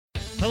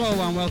Hello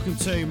and welcome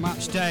to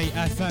Match Day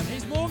FM.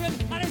 It's Morgan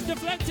and it's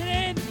deflected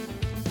in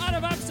out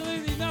of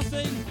absolutely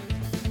nothing.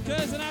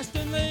 Curse and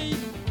Ashton Lee.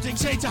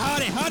 Dixie to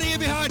Hardy. Hardy in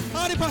behind.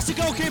 Hardy past the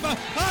goalkeeper.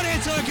 Hardy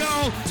into the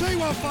goal.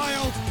 2-1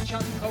 Fylde.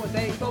 Chance for Colin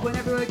Day. Goblin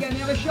everywhere again.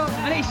 The other shot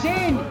and it's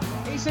in.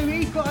 It's a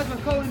refut as for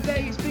Colin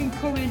Day. It's been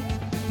coming.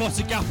 Puts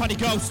a gap and he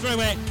goes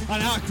through it.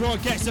 And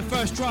Ackroyd gets the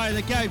first try of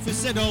the game for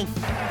Siddle.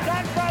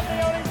 Dan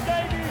Bradley on his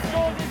debut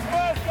scores his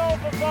first goal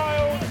for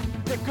Fylde.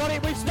 They've got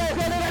it with Smith.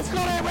 They've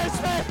got it with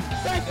Smith.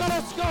 They've got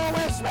to score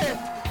with Smith.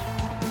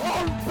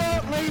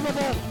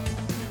 Unbelievable.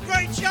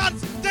 Great chance.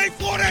 They've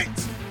won it.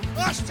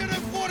 Ashton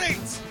have won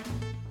it.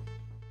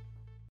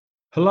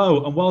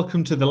 Hello and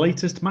welcome to the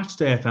latest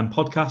Matchday FM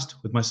podcast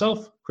with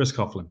myself, Chris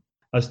Coughlin.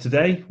 As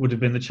today would have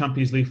been the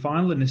Champions League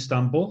final in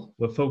Istanbul,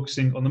 we're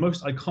focusing on the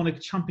most iconic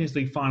Champions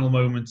League final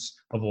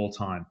moments of all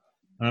time.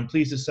 And I'm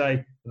pleased to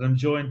say that I'm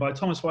joined by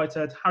Tomas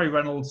Whitehead, Harry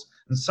Reynolds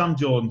and Sam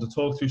Jordan to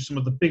talk through some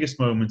of the biggest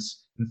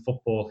moments in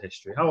football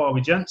history. How are we,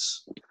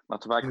 gents?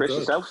 Not too bad, Chris.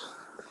 Yourself?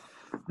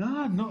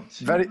 No, not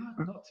too bad.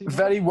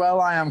 Very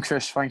well, I am,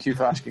 Chris. Thank you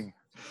for asking.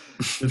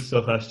 Good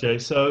stuff, SJ.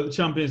 So the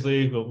Champions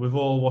League, we've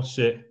all watched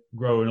it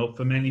growing up.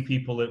 For many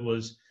people, it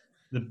was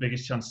the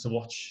biggest chance to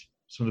watch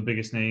some of the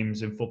biggest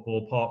names in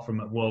football, apart from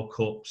at World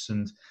Cups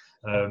and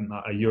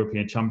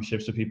European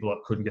Championships for people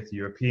that couldn't get to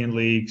European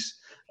leagues.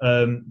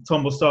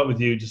 Tom, we'll start with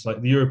you. Just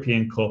like the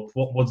European Cup,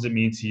 what does it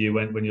mean to you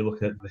when you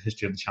look at the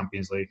history of the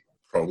Champions League?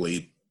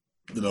 Probably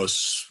the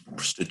most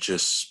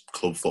prestigious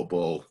club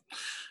football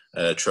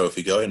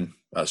trophy going.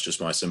 That's just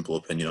my simple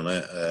opinion on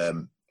it.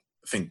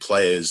 I think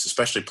players,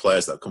 especially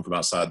players that come from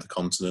outside the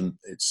continent,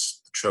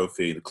 it's the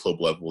trophy, the club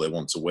level they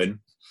want to win.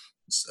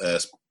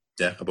 It's,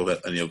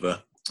 above any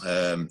other.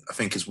 I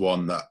think it's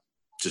one that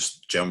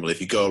just generally,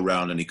 if you go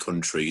around any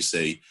country, you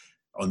see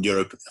on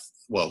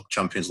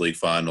Champions League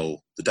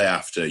final, the day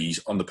after,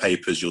 on the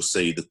papers, you'll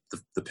see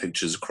the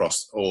pictures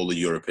across all the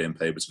European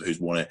papers of who's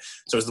won it.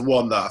 So it's the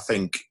one that I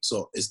think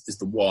is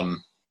the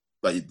one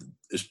that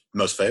is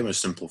most famous.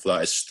 Simple for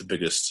that. It's the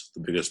biggest,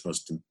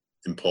 most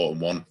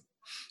important one.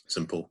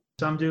 Simple.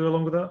 Sam, do you go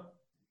along with that?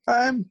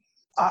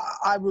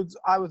 I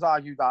would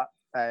argue that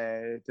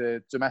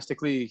the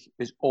domestic league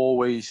is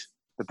always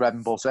the bread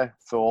and butter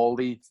for all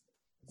the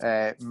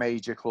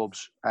major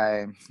clubs.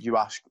 I'm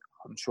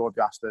sure if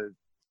you ask the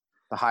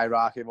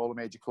hierarchy of all the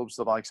major clubs,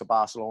 the likes of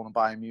Barcelona,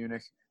 Bayern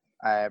Munich,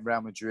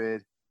 Real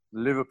Madrid,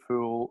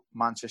 Liverpool,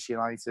 Manchester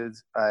United,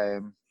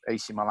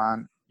 AC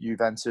Milan,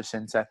 Juventus,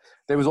 Inter,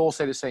 they would all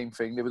say the same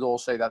thing. They would all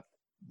say that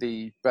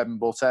the bread and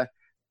butter,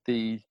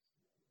 the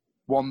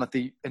one that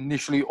they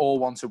initially all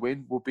want to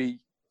win, will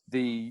be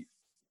the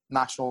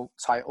national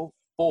title.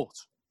 But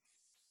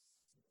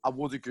I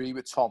would agree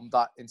with Tom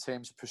that in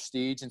terms of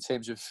prestige, in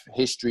terms of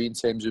history, in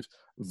terms of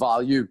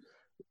value,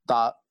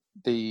 that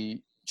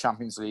the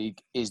Champions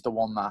League is the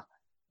one that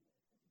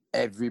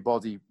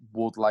everybody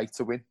would like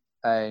to win.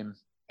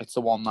 It's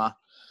the one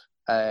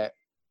that,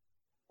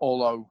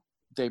 although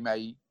they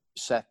may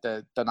set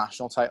the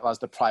national title as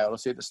the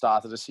priority at the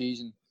start of the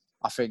season,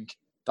 I think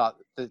that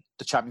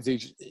the Champions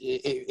League,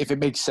 if it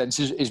makes sense,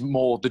 is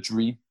more the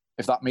dream,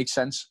 if that makes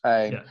sense.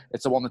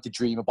 It's the one that they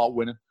dream about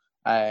winning.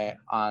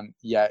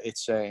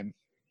 It's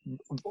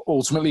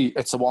ultimately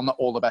it's the one that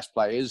all the best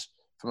players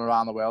from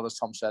around the world, as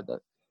Tom said,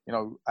 that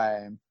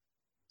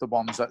the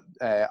ones that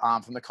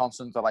aren't from the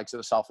continent, the likes of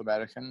the South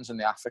Americans and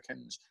the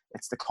Africans,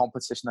 it's the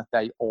competition that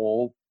they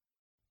all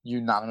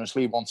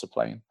unanimously want to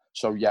play in.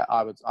 So yeah,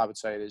 I would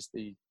say it is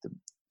the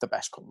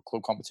best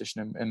club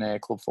competition in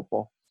club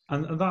football.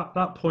 And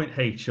that point,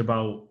 H,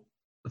 about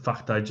the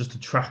fact that it just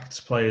attracts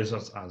players,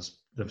 as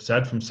they've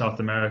said, from South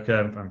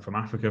America and from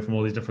Africa, from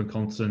all these different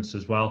continents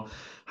as well.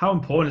 How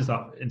important is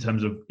that in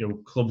terms of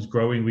clubs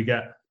growing? We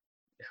get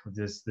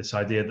this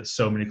idea that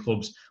so many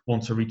clubs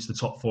want to reach the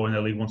top four in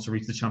their league, want to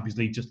reach the Champions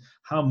League. Just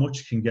how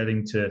much can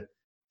getting to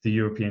the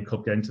European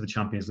Cup, getting to the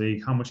Champions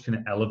League, how much can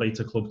it elevate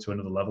a club to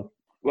another level?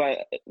 Well,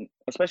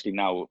 especially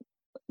now,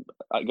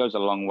 it goes a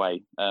long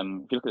way.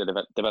 If you look at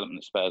the development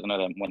of Spurs, I know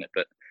they haven't won it,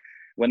 but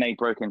when they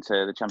broke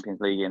into the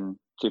Champions League in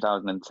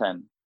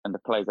 2010, and the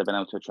players they've been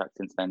able to attract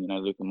since then,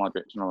 Luka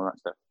Modric and all that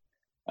stuff,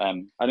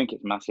 I think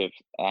it's massive.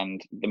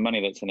 And the money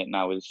that's in it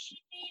now is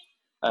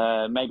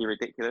maybe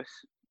ridiculous,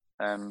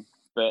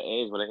 but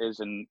it is what it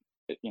is. And,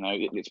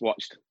 it's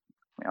watched,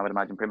 I would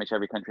imagine pretty much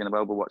every country in the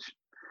world will watch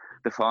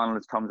the final,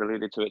 as Tom's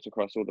alluded to. It's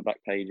across all the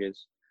back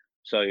pages.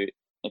 So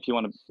if you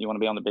want to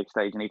be on the big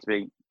stage, you need to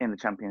be in the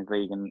Champions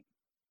League. And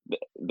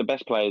the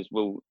best players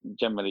will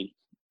generally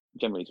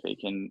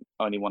speaking,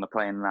 only want to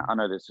play in that. I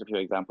know there's a few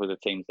examples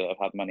of teams that have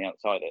had money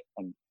outside it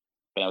and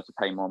been able to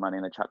pay more money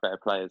and attract better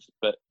players.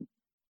 But,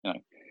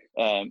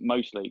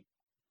 mostly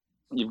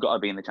you've got to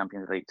be in the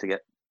Champions League to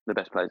get the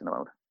best players in the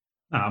world.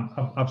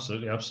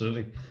 Absolutely.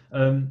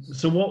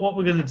 So what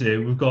we're going to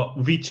do,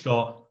 we've each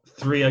got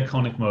three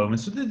iconic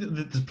moments. So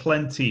there's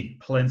plenty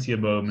of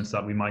moments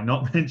that we might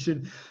not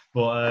mention,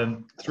 but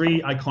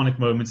three iconic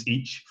moments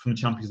each from the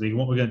Champions League.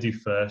 What we're going to do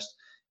first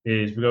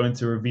is we're going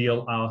to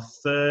reveal our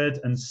third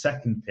and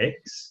second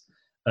picks,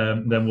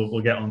 Then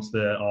we'll get on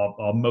to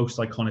our most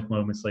iconic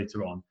moments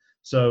later on.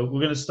 So we're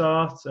going to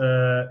start,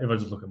 if I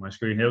just look at my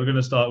screen here, we're going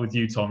to start with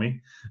you,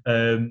 Tommy.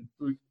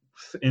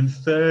 In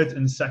third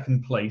and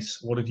second place,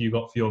 what have you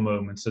got for your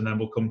moments? And then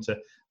we'll come to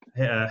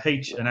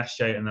H and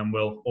SJ, and then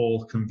we'll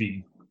all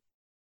convene.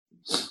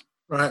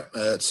 Right,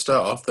 to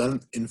start off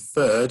then, in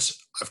third,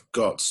 I've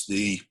got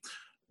the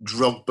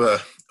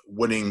Drogba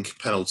winning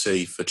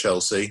penalty for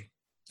Chelsea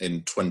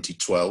in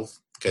 2012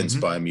 against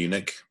Bayern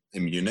Munich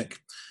in Munich.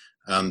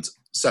 And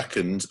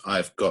second,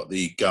 I've got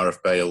the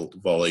Gareth Bale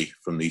volley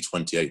from the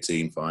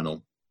 2018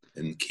 final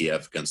in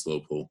Kiev against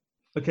Liverpool.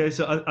 Okay,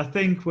 so I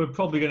think we're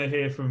probably going to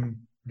hear from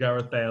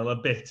Gareth Bale a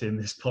bit in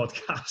this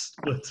podcast.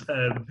 But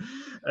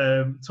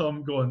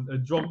Tom, go on.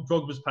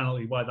 Drogba's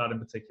penalty, why that in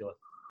particular?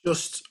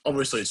 Just,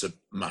 obviously, it's a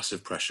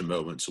massive pressure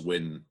moment to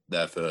win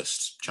their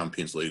first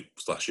Champions League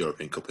 /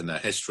 European Cup in their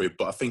history,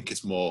 but I think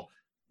it's more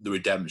the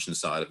redemption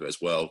side of it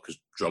as well, because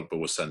Drogba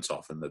was sent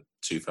off in the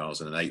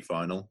 2008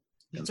 final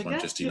against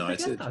Manchester United.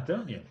 You forget that,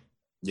 don't you?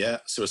 Yeah,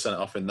 so he was sent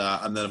off in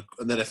that, and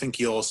then I think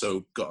he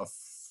also got a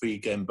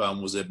 3-game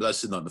ban, was it? But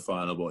that's not in the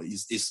final, but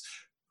his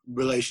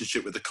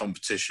relationship with the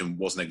competition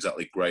wasn't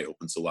exactly great up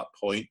until that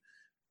point.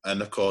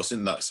 And of course,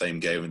 in that same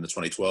game, in the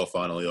 2012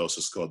 final, he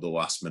also scored the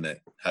last-minute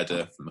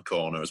header from the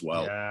corner as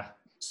well. Yeah.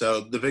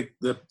 So the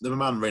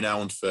man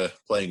renowned for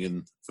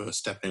for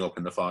stepping up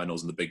in the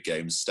finals and the big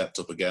games stepped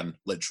up again,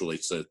 literally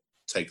to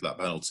take that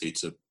penalty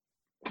to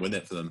win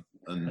it for them.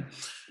 And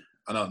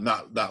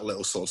that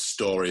little sort of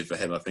story for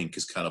him, I think,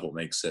 is kind of what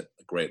makes it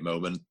a great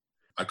moment,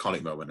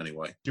 iconic moment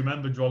anyway. Do you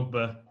remember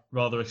Drogba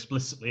rather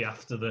explicitly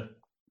after the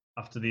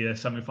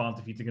semi-final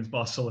defeat against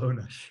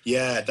Barcelona?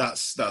 Yeah,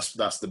 that's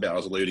the bit I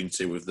was alluding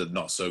to with the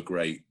not so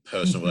great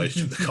personal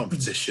relationship with the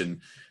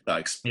competition.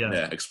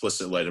 That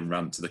explicitly laid him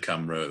rant to the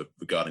camera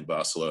regarding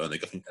Barcelona. I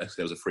think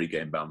there was a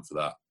 3-game ban for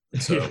that.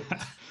 So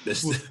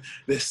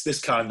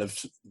this kind of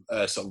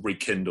sort of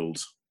rekindled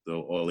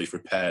or at least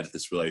repaired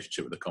this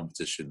relationship with the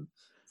competition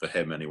for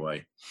him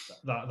anyway.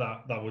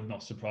 That would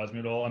not surprise me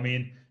at all. I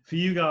mean, for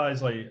you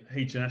guys like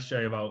H and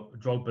SJ about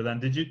Drogba, then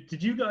did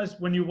you guys,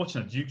 when you were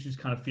watching it, did you just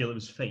kind of feel it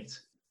was fate?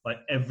 Like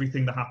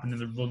everything that happened in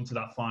the run to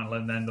that final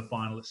and then the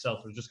final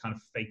itself was just kind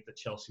of fate that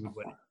Chelsea would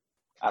win it?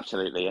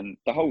 Absolutely, and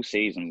the whole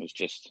season was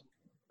just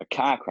a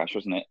car crash,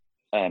 wasn't it?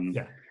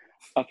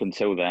 Up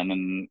until then,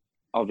 and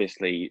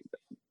obviously,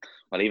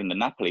 well, even the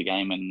Napoli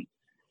game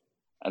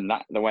and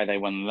that the way they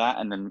won that,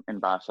 and then in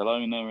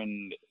Barcelona,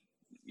 and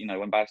you know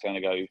when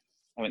Barcelona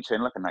went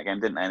 2-0 in that game,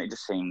 didn't they? And it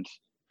just seemed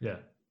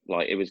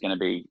like it was going to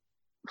be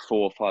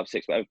 4, 5,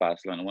 6, whatever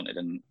Barcelona wanted,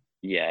 and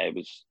it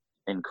was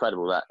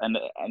incredible that, and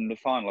the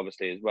final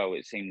obviously as well.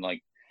 It seemed like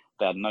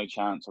they had no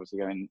chance.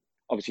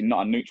 Obviously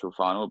not a neutral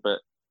final, but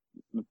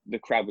the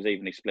crowd was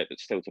evenly split, but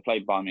still to play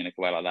Bayern Munich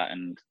away like that,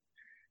 and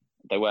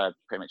they were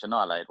pretty much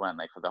annihilated, weren't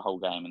they, for the whole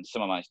game? And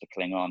someone managed to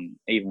cling on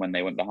even when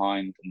they went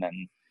behind, and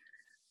then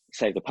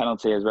save the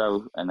penalty as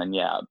well. And then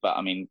but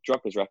I mean,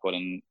 Drogba's record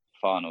in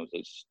finals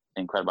is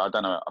incredible. I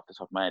don't know off the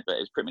top of my head, but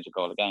it's pretty much a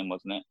goal a game,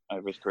 wasn't it,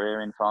 over his career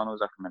in finals?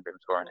 I can remember him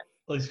scoring it.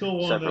 Well, he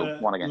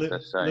scored one against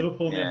us. So,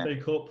 Liverpool in the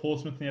FA Cup,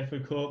 Portsmouth in the FA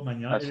Cup,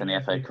 Man United in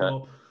the FA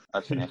Cup.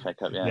 That's in the FA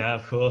Cup, yeah. Yeah,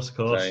 of course.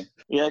 So,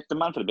 the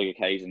man for the big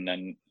occasion.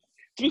 And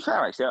to be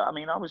fair, actually, I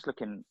mean, I was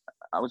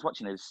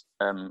watching his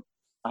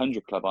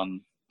 100 Club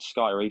on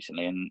Sky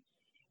recently, and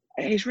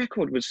his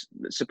record was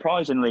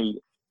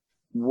surprisingly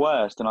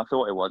worse than I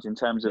thought it was in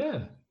terms of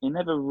he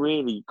never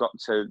really got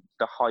to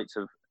the heights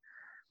of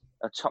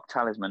a top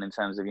talisman in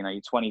terms of,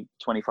 20,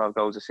 25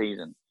 goals a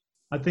season.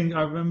 I think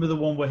I remember the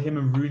one where him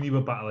and Rooney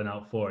were battling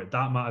out for it.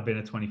 That might have been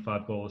a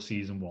 25 goal a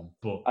season one,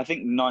 but I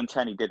think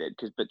 9-10 he did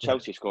it but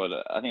Chelsea scored.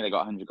 I think they got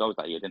 100 goals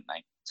that year, didn't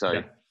they?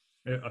 So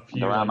a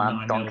few like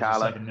 9-0,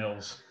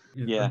 7-0.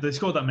 Yeah, they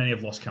scored that many.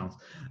 I've lost count.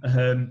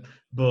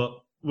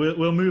 But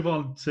we'll move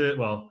on to,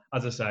 well,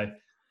 as I say,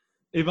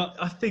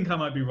 I think I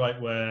might be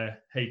right where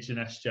H and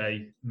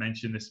SJ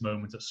mentioned this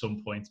moment at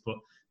some point. But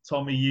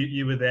Tommy,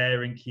 you were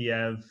there in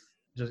Kiev.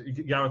 Just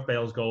Gareth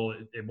Bale's goal,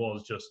 it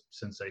was just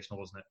sensational,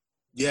 wasn't it?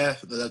 Yeah,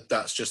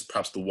 that's just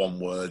perhaps the one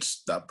word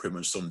that pretty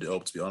much summed it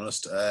up, to be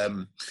honest.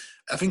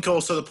 I think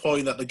also the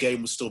point that the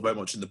game was still very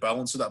much in the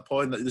balance at that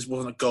point. That this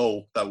wasn't a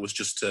goal that was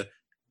just to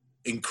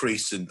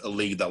increase in a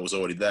lead that was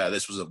already there.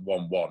 This was at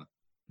 1-1.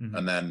 Mm-hmm.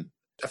 And then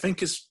I think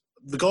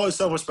the goal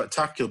itself was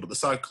spectacular, but the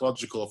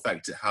psychological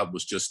effect it had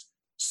was just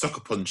sucker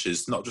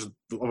punches, not just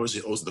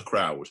obviously us, the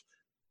crowd,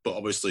 but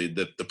obviously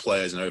the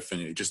players and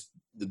everything. It just,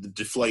 the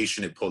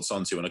deflation it puts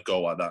onto when a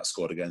goal like that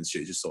scored against you,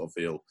 you just sort of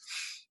feel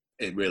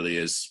it really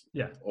is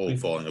all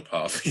falling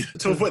apart.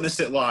 To have witnessed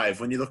it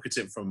live, when you look at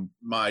it from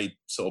my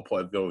sort of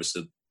point of view,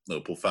 obviously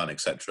Liverpool fan,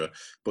 etc.,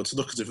 but to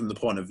look at it from the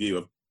point of view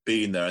of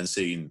being there and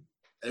seeing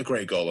a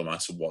great goal, no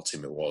matter what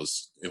team it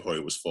was, who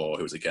it was for,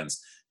 who it was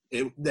against,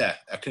 it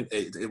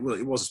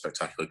was a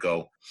spectacular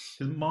goal.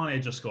 Because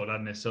Mane just scored,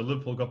 hadn't it? So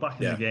Liverpool got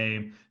back in the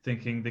game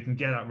thinking they can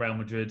get at Real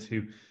Madrid,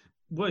 who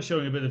were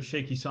showing a bit of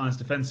shaky signs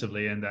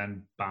defensively, and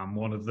then bam,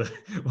 one of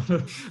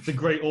the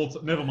great,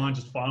 never mind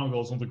just final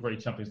goals, one of the great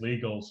Champions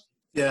League goals.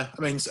 Yeah,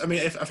 I mean,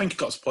 I think it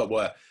got to the point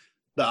where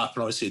that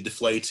happened, obviously it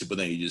deflated, but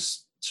then you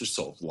just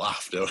sort of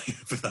laughed, don't you,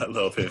 for that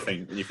little bit of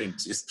thing. And you think,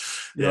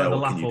 Yeah,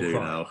 what can you do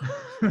cry. now?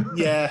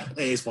 Yeah,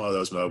 it is one of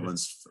those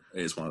moments.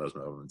 And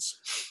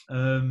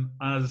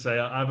as I say,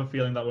 I have a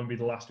feeling that won't be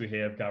the last we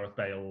hear of Gareth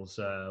Bale's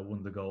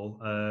wonder goal.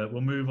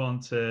 We'll move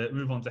on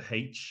to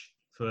H.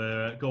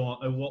 What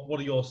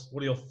are your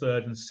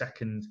third and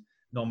second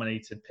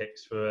nominated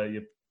picks for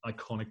your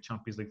iconic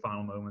Champions League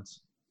final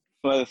moments?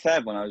 Well, the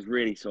third one I was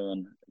really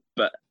torn,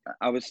 but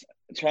I was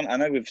trying. I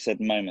know we've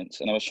said moments,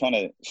 and I was trying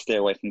to steer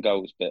away from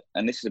goals,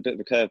 and this is a bit of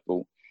a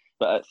curveball.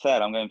 But at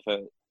third, I'm going for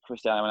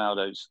Cristiano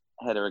Ronaldo's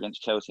header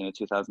against Chelsea in the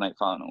 2008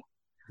 final.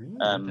 Ooh,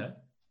 okay.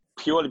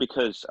 Purely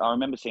because I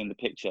remember seeing the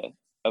picture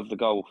of the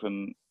goal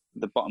from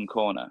the bottom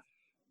corner,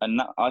 and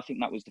I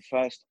think that was the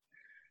first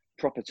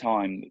proper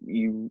time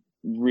you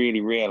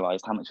really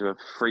realised how much of a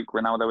freak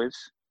Ronaldo is,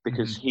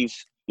 because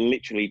he's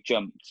literally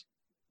jumped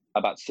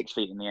about 6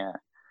 feet in the air.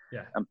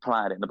 Yeah. And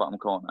planted it in the bottom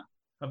corner.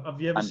 Have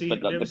you ever seen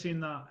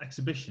that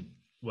exhibition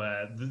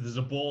where there's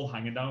a ball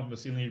hanging down from the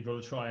ceiling? You've got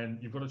to try and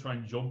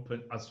jump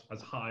as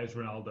high as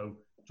Ronaldo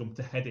jumped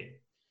to head it.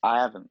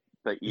 I haven't,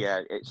 but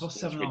yeah, it's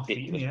 7.5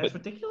 feet in the air. It's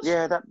ridiculous.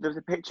 Yeah, there's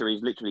a picture.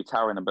 He's literally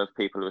towering above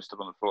people who are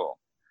stood on the floor.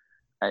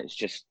 It's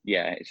just,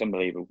 yeah, it's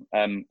unbelievable.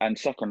 And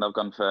second, I've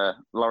gone for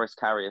Loris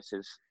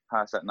Karius's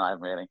pass at night.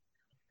 Really.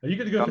 Are you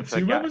going to go for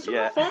two moments in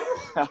that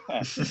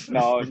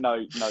final?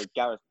 No,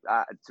 Gareth.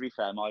 To be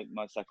fair, my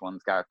second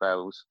one's Gareth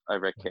Bale's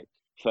over a kick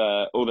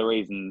for all the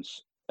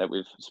reasons that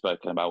we've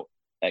spoken about,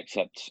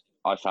 except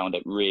I found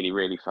it really,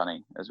 really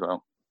funny as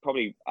well.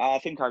 Probably, I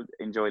think I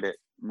enjoyed it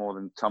more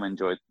than Tom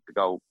enjoyed the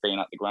goal being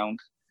at the ground,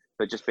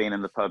 but just being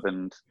in the pub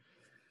and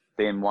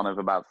being one of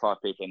about 5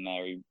 people in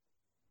there who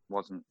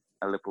wasn't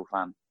a Liverpool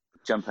fan,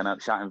 jumping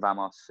up, shouting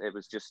Vamos, it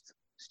was just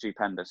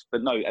stupendous.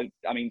 But no,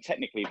 I mean,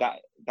 technically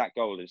that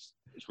goal is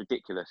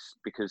ridiculous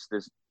because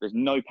there's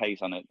no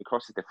pace on it. The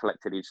cross is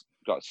deflected. He's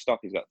got to stop.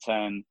 He's got to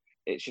turn.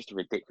 It's just a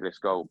ridiculous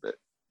goal. But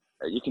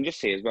you can just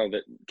see as well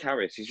that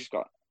Karius, he's just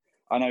got.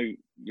 I know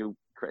you'll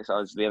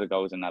criticise the other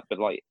goals in that, but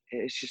like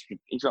it's just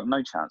he's got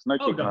no chance. No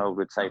keeper in the world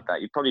would save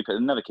that. You'd probably put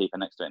another keeper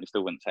next to it and he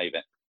still wouldn't save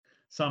it.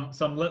 Sam,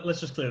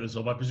 let's just clear this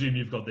up. I presume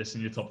you've got this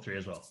in your top 3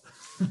 as well.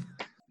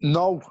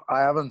 No,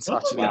 I haven't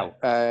actually. Wow.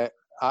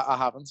 I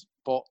haven't.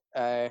 But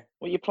what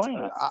are you playing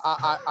at?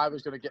 I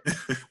was going to get.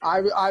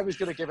 I was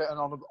going to give it an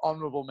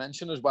honourable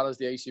mention as well as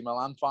the AC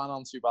Milan final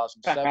in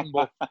 2007.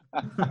 But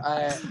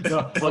I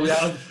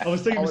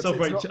was thinking to myself,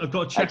 right? I've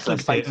got a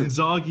checklist here: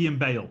 Inzaghi and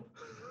Bale.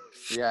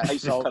 Yeah,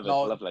 so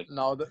no,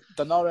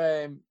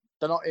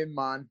 they're not in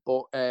mine,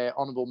 but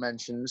honourable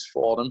mentions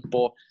for them.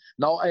 But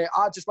no,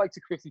 I'd just like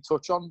to quickly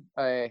touch on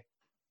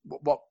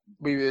what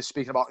we were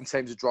speaking about in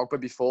terms of Drogba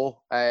before.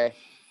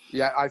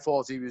 Yeah, I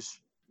thought he was.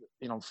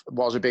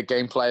 Was a big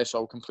game player,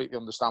 so completely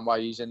understand why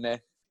he's in there. In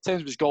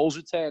terms of his goals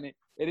return, it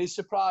is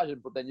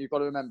surprising, but then you've got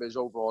to remember his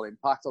overall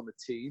impact on the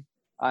team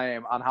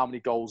and how many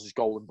goals his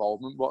goal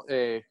involvement.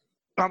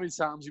 How many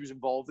times he was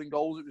involved in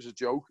goals? It was a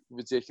joke,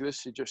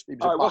 ridiculous. It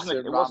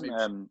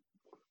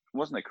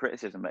wasn't a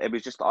criticism. It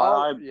was just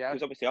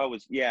because obviously I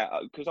was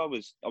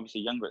obviously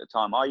younger at the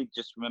time. I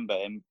just remember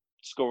him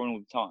scoring all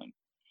the time,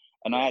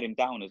 and I had him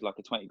down as like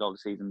a 20-goal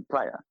season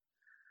player.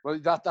 Well,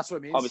 that's what I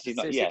mean. Obviously,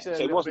 not, yeah. So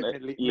it wasn't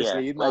misleading.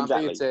 Exactly. But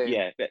that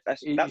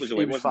was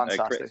always wasn't a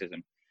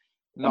criticism.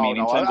 In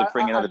terms of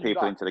bringing other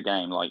people into the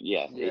game,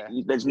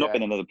 there's not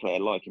been another player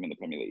like him in the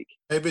Premier League.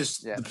 Maybe it's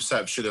the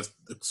perception of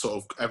sort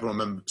of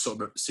everyone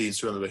seems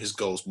to remember his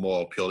goals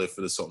more purely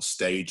for the sort of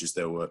stages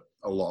there were.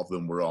 A lot of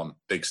them were on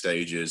big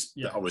stages.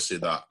 Yeah. Obviously,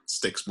 that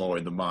sticks more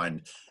in the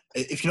mind.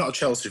 If you're not a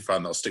Chelsea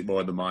fan, that'll stick more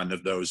in the mind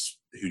of those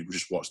who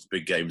just watch the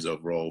big games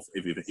overall,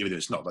 even if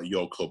it's not like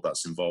your club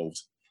that's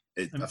involved.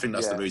 I think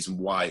that's the reason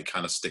why it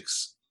kind of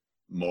sticks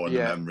more in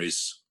the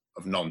memories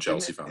of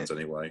non-Chelsea fans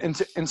anyway. In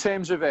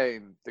terms of the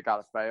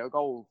Gareth Bale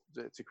goal,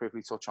 to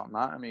quickly touch on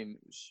that, I mean, it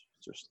was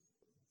just...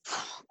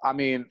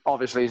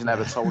 obviously he's an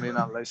Evertonian,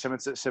 and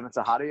similar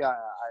to Harry, I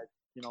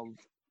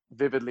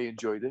vividly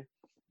enjoyed it.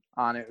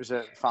 And it was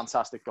a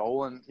fantastic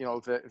goal. And,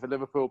 if a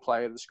Liverpool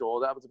player had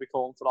scored, I would be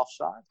calling for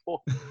offside.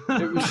 But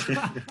it was...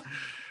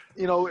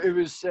 it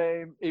was...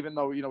 even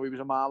though, he was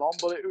a mile on,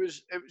 but it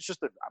was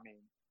just...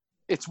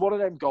 It's one of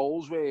them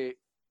goals where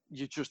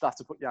you just have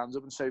to put your hands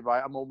up and say,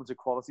 right, a moment of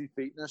quality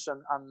fitness.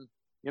 And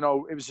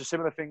it was a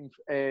similar thing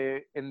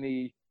in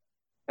the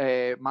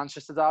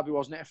Manchester derby,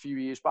 wasn't it? A few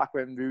years back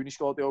when Rooney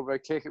scored the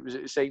overhead kick. It was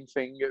the same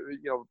thing.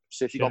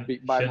 City got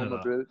beaten by a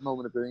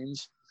moment of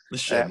brilliance.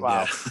 If that's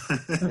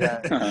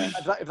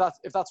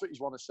what you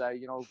want to say,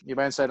 you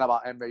weren't saying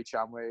about Emre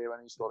Can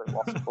when he scored it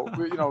Watford.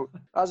 But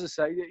as I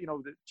say,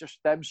 just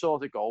them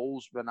sort of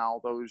goals,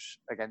 Ronaldo's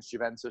against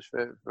Juventus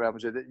for Real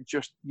Madrid,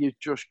 you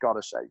just got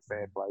to say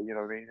fair play. You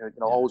know what I mean?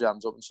 Hold your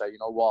hands up and say, you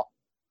know what,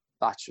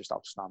 that's just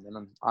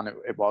outstanding, and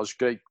it was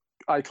great,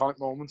 iconic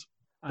moment.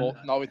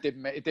 But no, it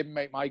didn't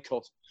make my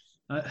cut.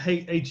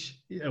 Hey, H,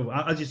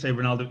 as you say,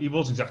 Ronaldo, he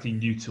was exactly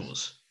new to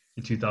us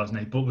in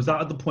 2008. But was that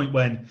at the point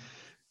when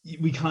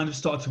we kind of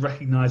started to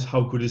recognise how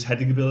good his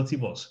heading ability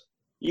was?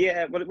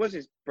 Yeah, well, it was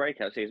his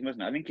breakout season,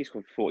 wasn't it? I think he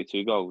scored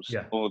 42 goals.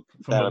 Yeah, or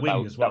from the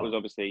wing as well. That was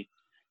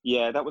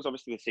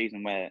obviously the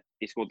season where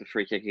he scored the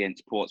free kick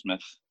against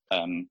Portsmouth.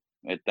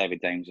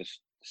 David Dames just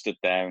stood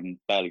there and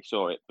barely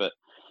saw it. But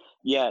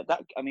yeah,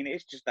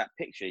 it's just that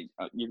picture.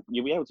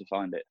 You'll be able to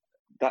find it.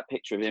 That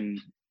picture of him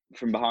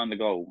from behind the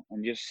goal,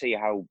 and just see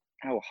how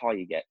high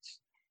he gets.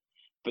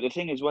 But the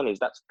thing as well is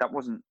that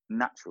wasn't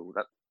natural.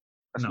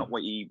 That's not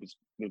what he was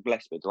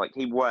blessed with. Like,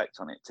 he worked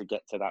on it to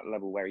get to that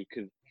level where he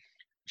could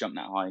jump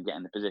that high and get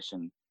in the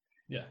position.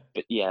 Yeah.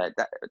 But yeah,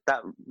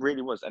 that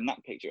really was. And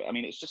that picture,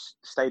 it's just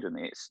stayed with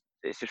me.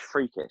 It's just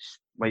freakish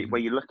where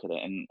you look at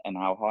it and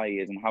how high he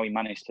is and how he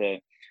managed to,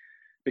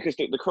 because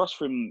the cross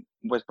from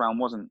Wes Brown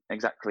wasn't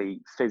exactly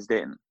fizzed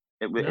in.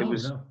 It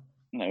was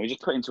he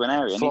just put into an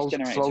area and he's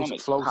generated so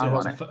much power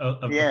on it.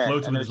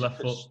 Floated with his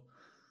left foot.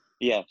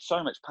 Yeah,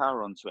 so much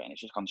power onto it, and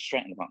it's just gone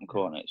straight in the bottom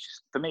corner. It's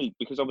just, for me,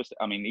 because obviously,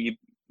 you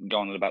go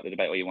on about the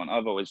debate what you want.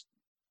 I've always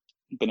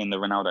been in the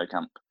Ronaldo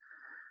camp.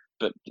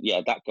 But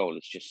yeah, that goal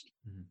is just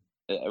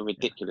a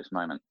ridiculous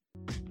moment.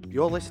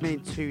 You're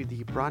listening to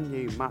the brand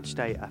new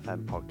Matchday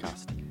FM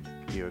podcast.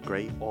 If you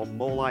agree or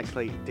more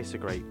likely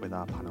disagree with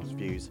our panel's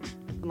views,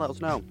 then let us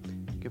know.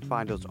 You can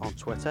find us on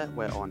Twitter.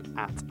 We're on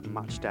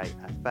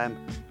 @MatchdayFM.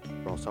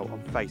 We're also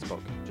on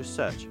Facebook. Just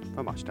search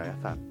for Matchday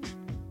FM.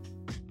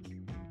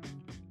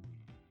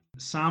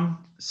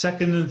 Sam,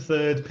 second and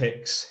third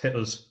picks, hit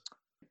us.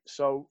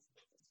 So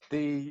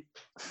the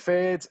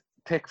third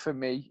pick for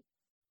me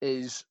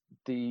is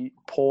the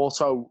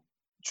Porto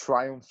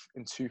triumph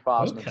in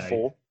 2004.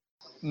 Okay.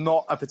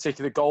 Not a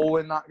particular goal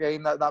in that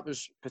game that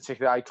was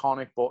particularly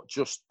iconic, but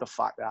just the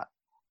fact that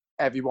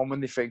everyone,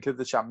 when they think of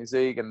the Champions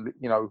League and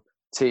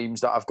teams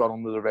that have gone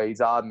under the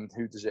radar and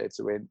who deserve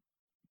to win,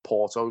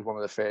 Porto was one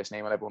of the first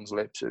names on everyone's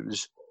lips. It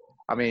was,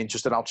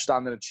 just an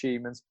outstanding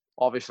achievement.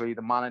 Obviously,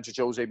 the manager,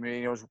 Jose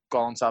Mourinho, has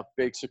gone on to have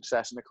big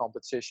success in the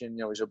competition.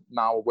 He's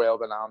now a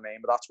world-renowned name,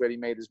 but that's where he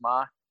made his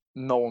mark.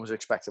 No one was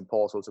expecting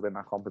Porto to win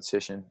that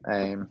competition.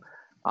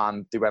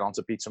 And they went on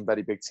to beat some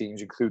very big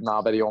teams, including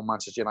our very own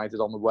Manchester United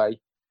on the way.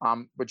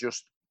 Were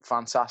just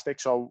fantastic.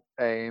 So,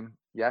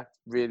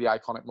 really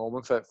iconic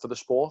moment for the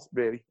sport,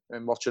 really,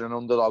 and watching an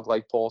underdog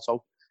like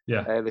Porto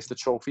lift the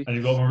trophy. And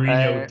you've got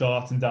Mourinho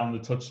darting down the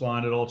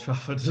touchline at Old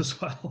Trafford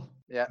as well.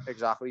 Yeah,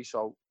 exactly.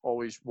 So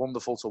always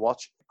wonderful to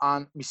watch.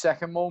 And my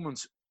second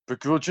moment,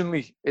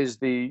 begrudgingly, is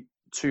the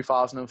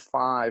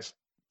 2005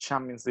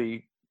 Champions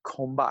League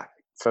comeback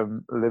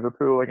from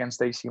Liverpool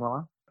against AC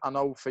Milan. I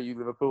know for you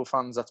Liverpool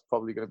fans, that's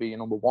probably going to be your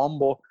number one,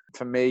 but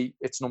for me,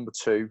 it's number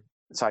two.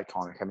 It's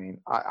iconic.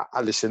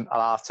 I listen, at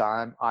half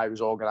time, I was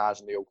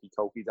organising the Okie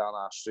Kokie down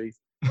our street.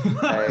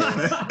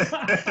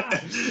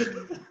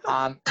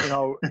 And,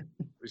 it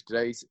was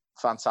great,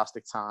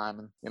 fantastic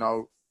time.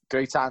 And,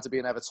 great time to be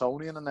an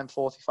Evertonian. And then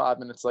 45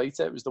 minutes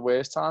later, it was the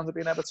worst time to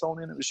be an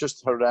Evertonian. It was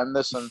just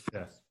horrendous. And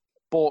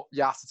But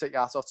you have to take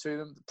your hat off to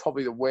them.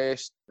 Probably the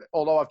worst.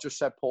 Although I've just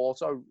said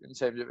Porto in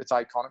terms of it's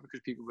iconic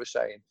because people were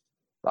saying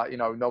that,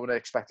 no one would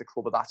expect a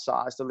club of that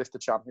size to lift the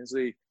Champions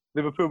League.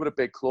 Liverpool were a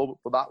big club,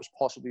 but that was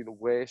possibly the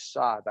worst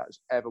side that has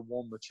ever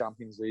won the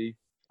Champions League.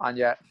 And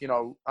yet,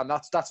 and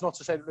that's not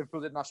to say that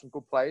Liverpool didn't have some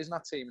good players in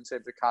that team in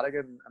terms of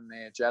Carragher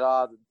and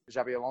Gerrard and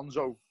Xabi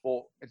Alonso.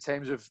 But in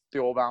terms of the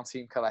all-round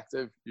team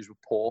collective, you were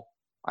poor.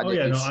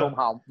 And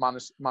somehow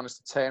managed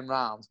to turn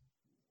around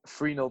a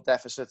 3-0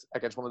 deficit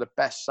against one of the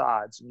best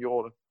sides in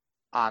Europe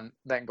and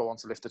then go on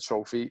to lift the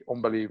trophy.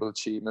 Unbelievable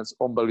achievements,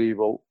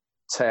 unbelievable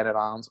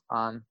turnaround.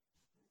 And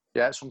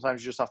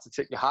sometimes you just have to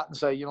tip your hat and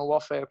say,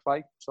 fair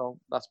play. So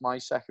that's my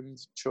second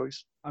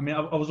choice. I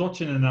was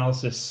watching an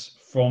analysis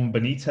from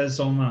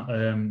Benitez on that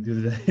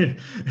the other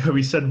day.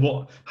 We said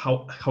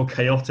how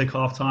chaotic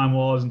half time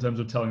was in terms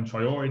of telling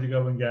Traore to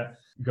go and get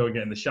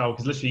in the shower,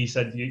 because literally he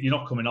said you're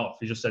not coming off.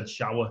 He just said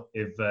shower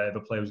if a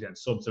player was getting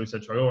subbed. So he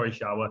said Traore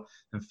shower,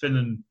 and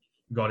Finnan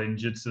got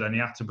injured, so then he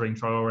had to bring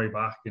Traore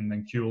back, and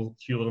then Kuhl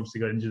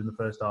obviously got injured in the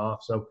first half.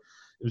 So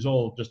it was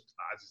all just,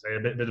 as I say,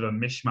 a bit of a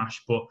mishmash,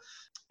 but.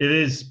 It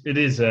is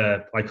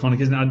iconic,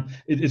 isn't it? And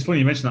it's funny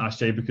you mention that,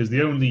 Ashley, because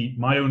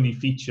my only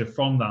feature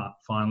from that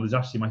final is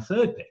actually my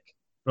third pick,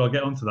 but I'll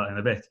get onto that in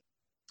a bit.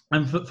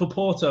 And for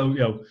Porto,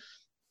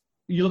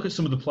 you look at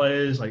some of the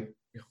players like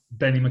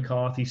Benny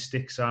McCarthy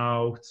sticks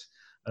out,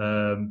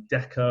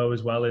 Deco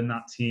as well in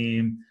that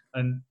team,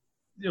 and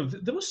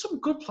there were some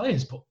good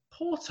players, but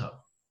Porto.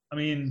 Are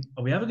we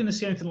ever going to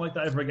see anything like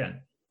that ever again?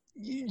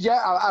 Yeah,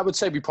 I would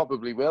say we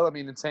probably will.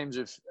 In terms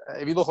of,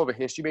 if you look over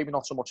history, maybe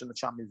not so much in the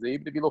Champions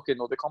League, but if you look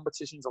in other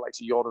competitions like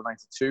Euro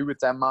 92 with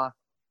Denmark,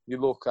 you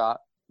look at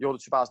Euro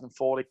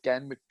 2004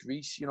 again with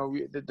Greece,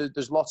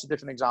 there's lots of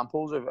different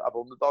examples of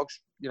underdogs,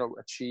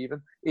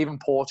 achieving. Even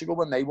Portugal,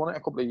 when they won it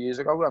a couple of years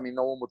ago,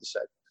 no one would have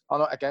said.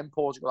 Again,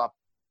 Portugal have,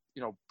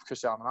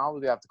 Cristiano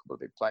Ronaldo, they have a couple of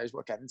big players, but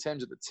again, in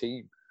terms of the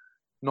team,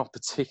 not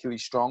particularly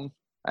strong.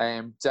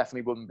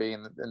 Definitely wouldn't be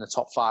in the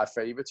top 5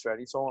 favourites for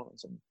any tournament.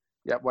 And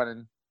yet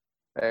won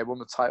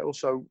the title.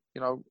 So,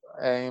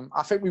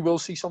 I think we will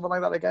see something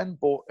like that again,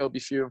 but it'll be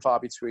few and far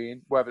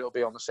between. Whether it'll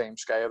be on the same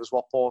scale as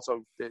what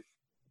Porto did,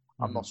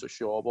 I'm not so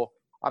sure. But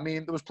I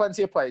mean, there was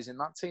plenty of players in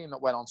that team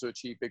that went on to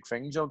achieve big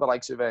things. You know, the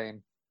likes of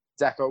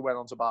Deco went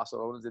on to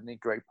Barcelona, didn't he?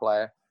 Great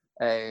player.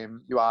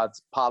 You had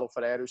Paulo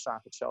Ferreira, who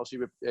signed for Chelsea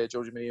with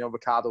Jose Mourinho.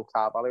 Ricardo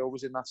Carvalho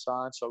was in that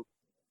side. So,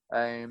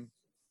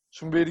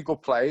 some really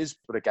good players.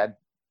 But again,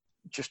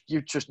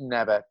 you just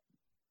never.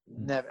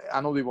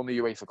 I know they won the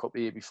UEFA Cup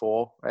the year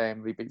before. They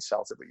beat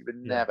Celtic, but you would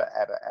never,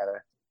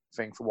 ever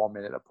think for 1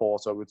 minute that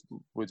Porto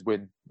would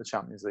win the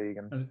Champions League,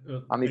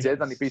 and he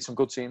did, and he beat some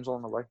good teams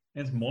along the way.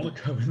 It's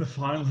Monaco in the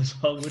final as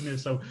well, wouldn't it?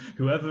 So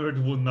whoever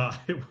had won that,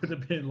 it would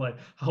have been like,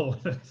 how on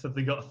earth have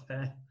they got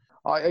there?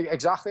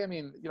 Exactly. I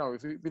mean, you know,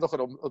 if we look at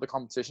other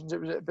competitions,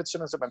 it was a bit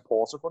similar to when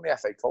Porto won the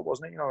FA Cup,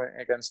 wasn't it? You know,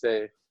 against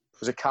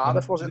was it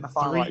Cardiff? Was it in the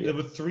final? There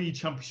were 3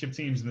 championship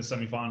teams in the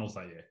semi-finals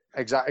that year.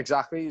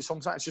 Exactly.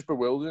 Sometimes it's just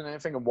bewildering. I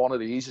think one of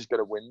these is going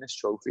to win this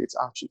trophy. It's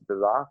absolutely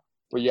bizarre.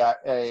 But yeah,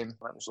 it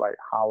was like,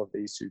 how have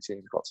these 2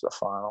 teams got to the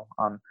final?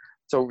 And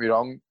don't get me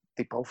wrong,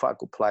 they both had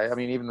good play. I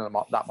mean, even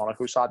that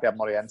Monaco side, they had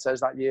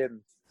Morientes that year,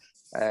 and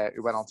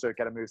who went on to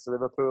get a move to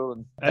Liverpool.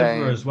 And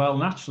Evra as well,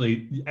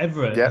 naturally.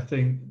 Evra, I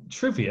think,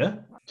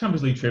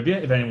 Champions League trivia,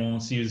 if anyone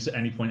wants to use it at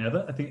any point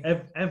ever. I think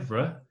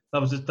Evra,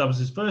 that was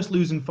his first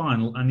losing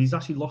final, and he's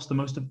actually lost the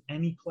most of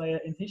any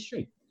player in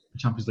history in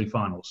Champions League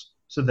finals.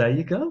 So there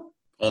you go.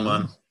 Oh,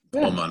 man.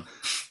 Yeah. Oh, man.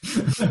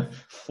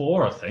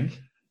 4, I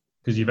think.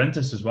 Because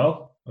Juventus as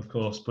well, of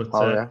course. But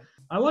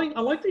I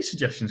like these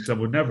suggestions because I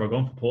would never have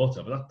gone for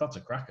Porto, but that's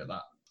a cracker,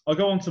 that. I'll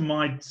go on to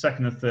my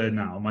second and third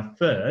now. My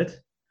third,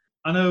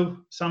 I know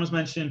Sam has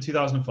mentioned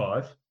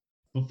 2005,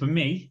 but for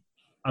me,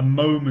 a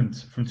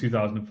moment from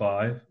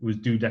 2005 was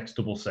Dudek's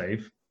double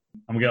save.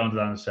 And we'll get on to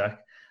that in a sec.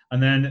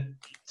 And then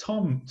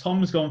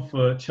Tom's gone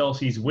for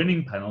Chelsea's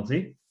winning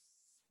penalty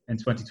in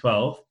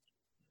 2012.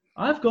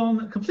 I've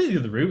gone completely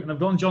the other route, and I've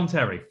gone John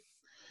Terry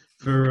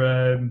for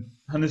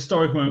an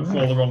historic moment for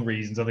all the wrong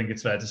reasons. I think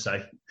it's fair to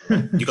say.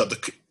 You got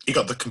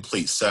the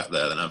complete set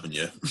there, then, haven't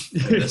you?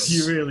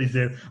 You really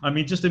do. I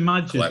mean, just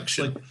imagine, like,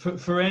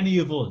 for any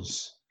of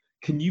us,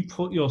 can you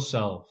put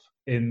yourself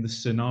in the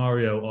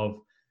scenario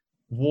of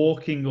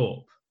walking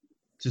up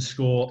to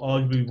score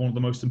arguably one of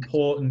the most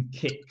important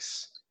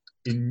kicks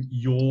in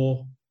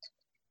your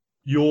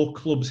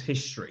club's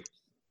history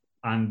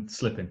and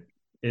slipping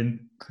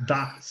in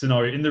that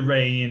scenario, in the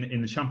rain,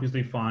 in the Champions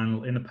League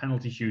final, in a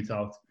penalty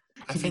shootout?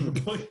 I think.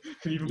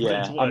 Can you even put it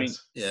into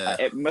words?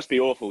 It must be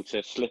awful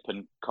to slip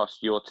and cost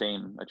your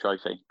team a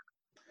trophy.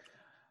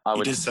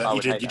 You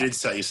did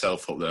set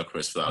yourself up there,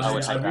 Chris, for that. I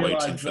was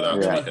waiting for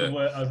that to be hit.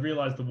 I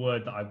realised the way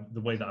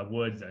that I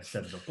worded it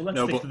set it up. But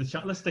let's stick to the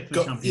Champions League.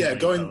 Yeah,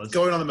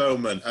 going on the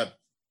moment.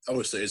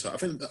 Obviously, I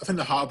think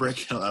the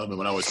heartbreaking element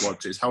when I always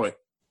watch it is how it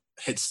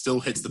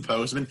still hits the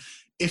post. I mean,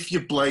 if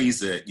you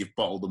blaze it, you've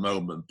bottled the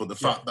moment. But the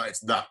fact that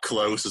it's that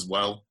close as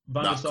well,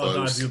 Van der Sar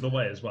dives the other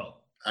way as well.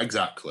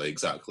 Exactly.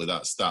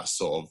 That's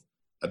sort of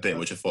a bit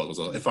which I thought was.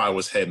 If I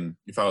was him,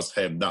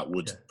 that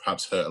would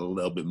perhaps hurt a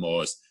little bit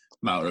more. It's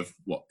a matter of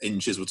what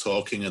inches we're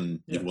talking, and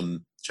you'd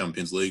won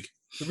Champions League.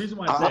 The reason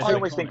why I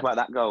always think about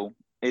that goal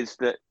is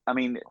that, I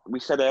mean, we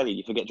said earlier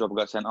you forget Drogba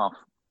got sent off,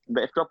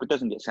 but if Drogba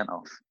doesn't get sent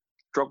off,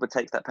 Drogba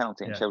takes that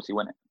penalty and Chelsea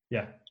win it.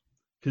 Yeah,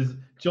 because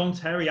John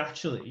Terry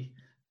actually,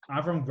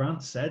 Avram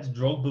Grant said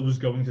Drogba was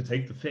going to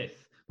take the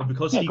 5th, but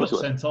because he got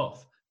sent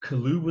off,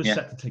 Kalou was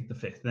set to take the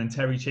 5th. Then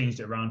Terry changed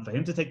it around for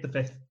him to take the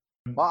 5th.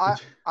 Well,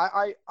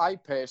 I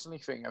personally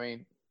think, I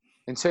mean,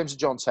 in terms of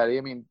John Terry,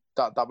 I mean,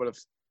 that would have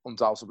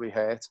undoubtedly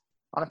hurt.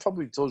 And it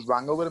probably does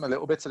wrangle with him a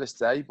little bit to this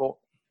day. But,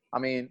 I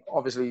mean,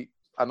 obviously,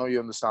 I know you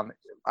understand.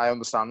 I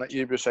understand that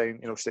you were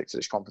saying, stick to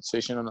this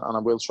competition, and I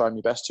will try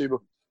my best to. But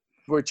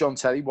with John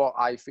Terry, what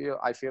I feel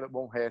it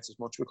won't hurt as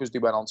much because they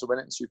went on to win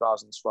it in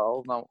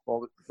 2012. Now,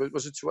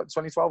 was it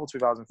 2012 or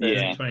 2013?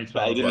 Yeah,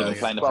 2012. He didn't even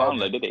play in the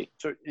final, did he?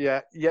 So, yeah,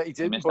 he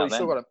did. But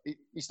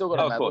he still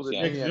got a medal.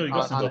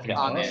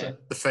 The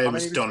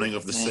famous donning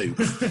of the suit.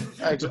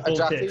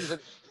 Exactly.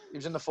 He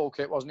was in the full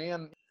kit, wasn't he?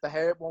 And the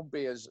hurt won't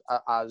be as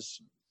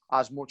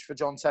much for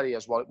John Terry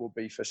as what it will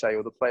be for, say,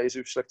 other players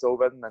who've slipped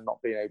over and then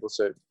not being able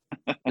to,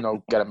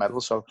 get a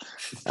medal. So,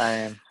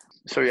 yeah,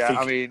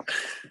 I mean,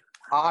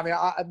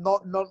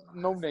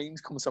 no names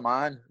come to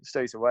mind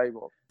straight away,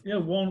 but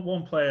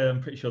one player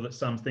I'm pretty sure that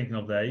Sam's thinking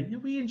of there.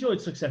 We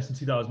enjoyed success in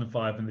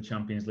 2005 in the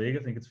Champions League. I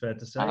think it's fair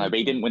to say. I know, but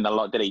he didn't win the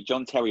lot, did he?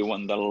 John Terry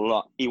won the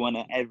lot. He won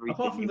everything.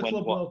 Apart from the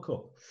Club World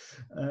Cup.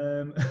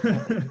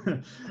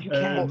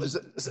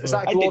 Is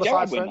that a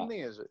glorified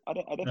friendly? Is it? I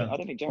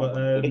don't think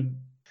Gerrard did he?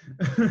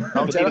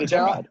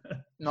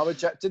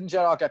 Didn't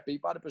Gerrard get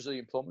beat by the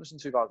Brazilian Plumbers in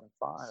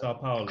 2005? Sao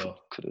Paulo.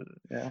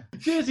 Yeah.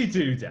 Jersey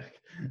Dudek.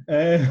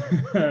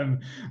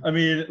 I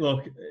mean,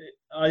 look,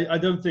 I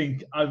don't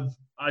think I'm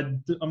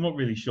not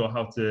really sure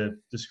how to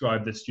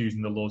describe this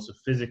using the laws of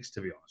physics,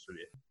 to be honest with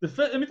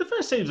you. The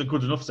first save is a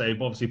good enough save,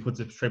 but obviously puts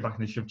it straight back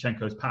into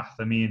Shevchenko's path.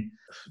 I mean,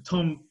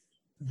 Tom,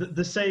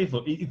 the save,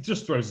 look, it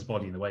just throws his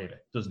body in the way of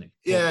it, doesn't he?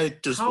 Yeah,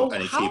 it does what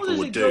any keeper would do. How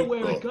does it go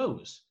where it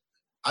goes?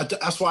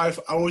 That's why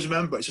I always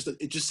remember.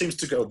 It just seems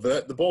to go.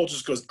 The ball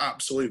just goes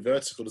absolutely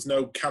vertical. There's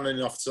no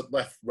cannoning off to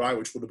left, right,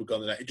 which would have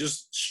gone in there. It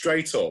just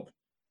straight up,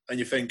 and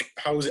you think,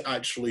 how is it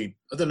actually?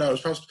 I don't know.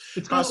 It's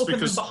kind of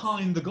because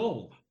behind the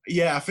goal.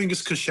 Yeah, I think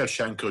it's because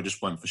Shevchenko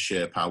just went for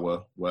sheer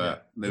power,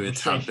 where maybe a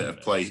tad bit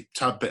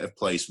of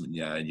placement,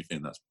 and you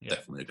think that's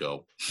definitely a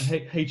goal.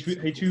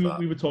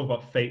 We were talking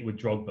about fate with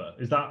Drogba.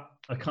 Is that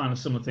a kind of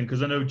similar thing?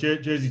 Because I know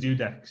Jersey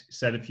Dudek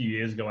said a few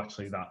years ago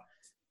actually that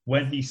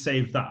when he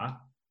saved that,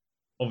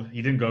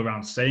 he didn't go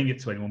around saying it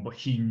to anyone, but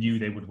he knew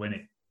they would win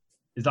it.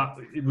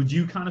 Would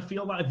you kind of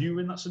feel that if you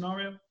were in that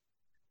scenario?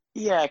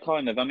 Yeah,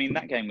 kind of. I mean,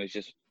 that game was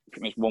just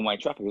pretty much one-way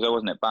traffic,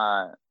 wasn't it?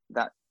 By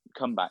that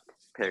comeback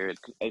period,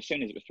 as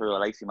soon as it was through,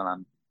 AC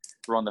Milan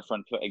were on the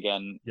front foot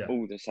again.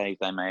 All the saves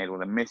they made, all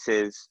the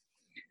misses,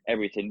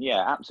 everything.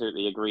 Yeah,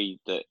 absolutely agreed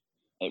that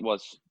it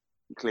was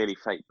clearly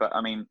fate. But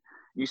I mean,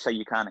 you say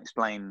you can't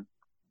explain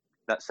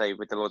that save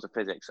with the laws of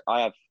physics.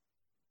 I have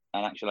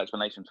an actual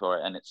explanation for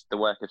it, and it's the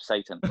work of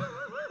Satan.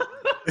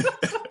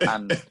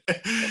 And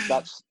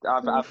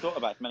I've thought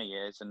about it for many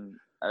years, and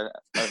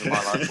over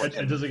my life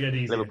watching it doesn't get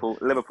easier.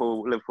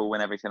 Liverpool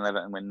win everything,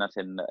 Everton win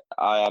nothing.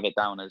 I have it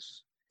down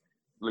as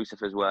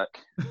Lucifer's work,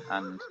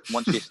 and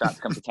once you start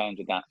to come to terms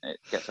with that, it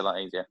gets a lot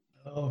easier.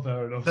 Oh,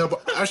 fair enough. No,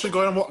 but actually,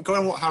 going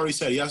on what Harry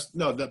said,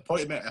 the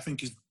point he made, I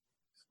think is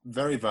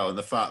very valid.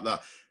 The fact that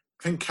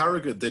I think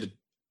Carragher did.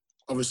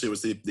 Obviously, it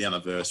was the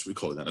anniversary. We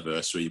call it the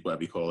anniversary,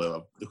 whatever you call it.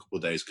 A couple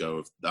of days ago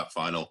of that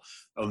final,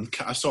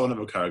 I saw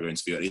another Carragher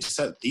interview, and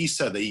he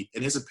said that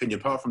in his opinion,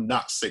 apart from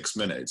that 6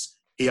 minutes,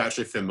 he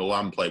actually think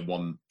Milan played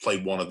one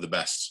of the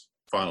best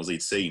finals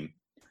he'd seen.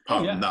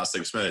 Apart from that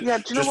 6 minutes. Yeah,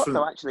 do you know what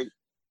though? Actually,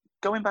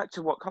 going back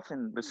to what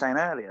Coughlin was saying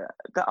earlier,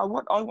 that I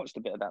watched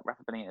a bit of that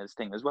Rafa Benitez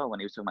thing as well when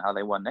he was talking about how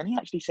they won, and he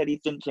actually said he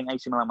didn't think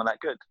AC Milan were that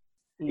good.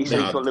 He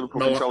said he thought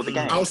Liverpool controlled the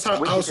game.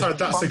 Outside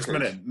that 6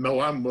 minutes,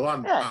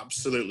 Milan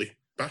absolutely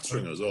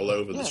battering us all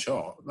over the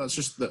shot. That's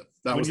just that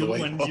was the way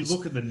it was. When you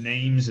look at the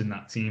names in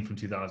that team from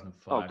 2005,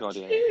 oh god,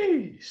 yeah.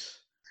 Jeez.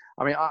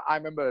 I mean, I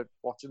remember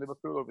watching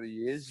Liverpool over the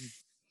years.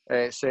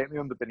 Certainly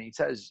under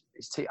Benitez,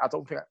 I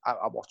don't think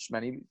I watched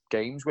many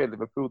games where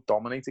Liverpool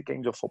dominated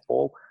games of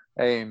football.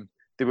 They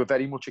were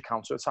very much a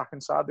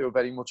counter-attacking side. They were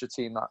very much a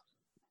team that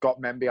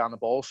got men behind the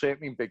ball,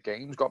 certainly in big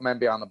games, got men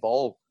behind the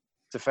ball,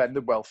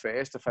 defended well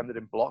first, defended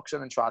in blocks,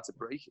 and then tried to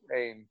break.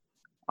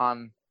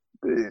 And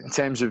in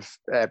terms of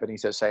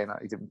Benitez saying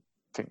that he didn't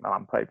think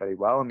Milan played very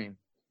well, I mean,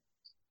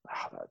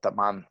 that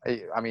man,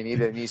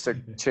 either needs to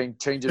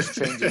change his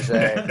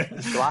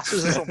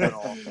glasses or something,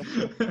 or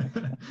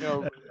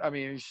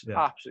it's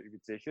absolutely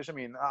ridiculous. I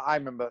mean, I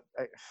remember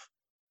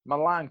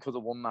Milan could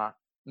have won that,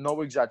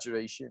 no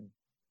exaggeration,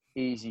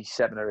 easy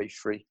 7 or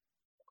 8-3.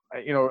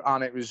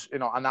 And it was,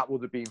 and that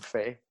would have been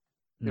fair,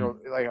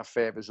 like a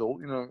fair result.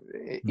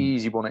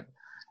 Easy won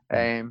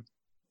it.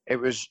 It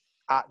was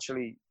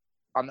actually.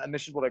 And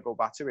this is what I go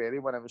back to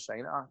earlier when I was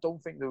saying it. I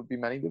don't think there would be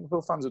many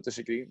Liverpool fans who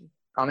disagree.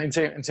 And in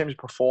terms of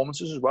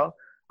performances as well,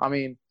 I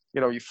mean,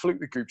 you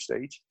fluked the group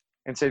stage.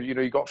 In terms,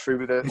 you got through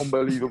with an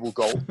unbelievable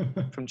goal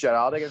from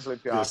Gerrard against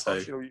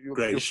Olympiacos.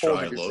 Great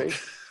strike, look.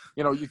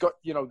 You got,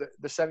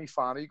 the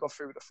semi-final, you got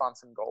through with the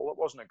phantom goal. It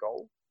wasn't a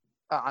goal.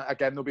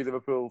 Again, there'll be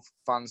Liverpool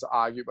fans that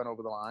argue it went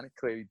over the line. It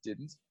clearly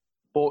didn't.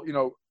 But,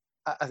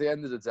 at the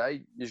end of the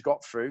day, you've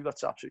got through.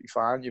 That's absolutely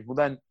fine. You've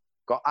then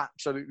got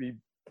absolutely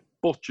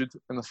butchered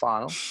in the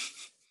final,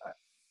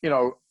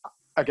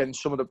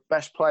 against some of the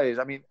best players.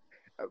 I mean,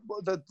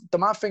 the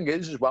mad thing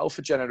is as well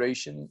for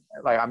generation,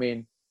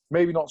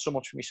 maybe not so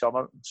much for myself,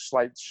 I'm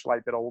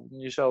slight bit older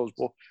than yourselves,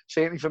 but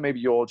certainly for maybe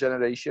your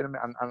generation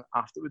and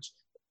afterwards,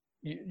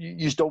 you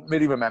just don't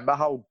really remember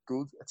how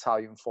good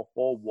Italian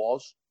football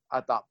was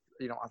at that,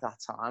 at that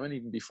time, and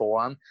even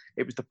beforehand.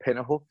 It was the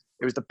pinnacle.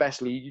 It was the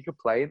best league you could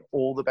play in.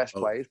 All the best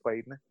players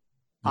played in it.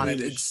 And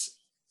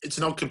it's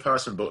an odd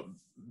comparison, but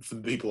for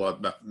people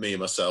like me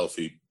and myself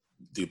who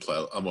do play,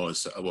 I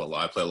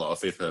play a lot of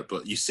FIFA,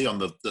 but you see on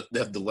they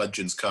have the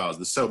Legends cards,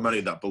 there's so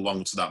many that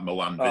belong to that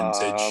Milan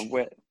vintage.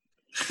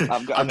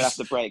 I'm going to have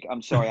to break.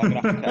 I'm sorry. I'm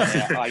going to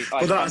have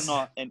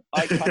to.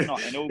 I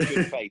cannot, in all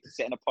good faith,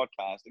 sit in a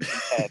podcast and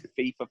compare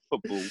FIFA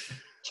football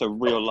to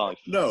real life.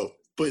 No,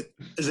 but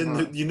as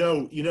in,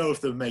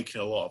 if they're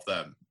making a lot of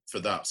them for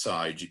that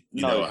side, you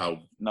know how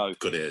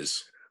good it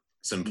is.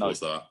 Simple as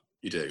that.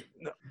 You do.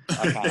 No, I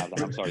can't have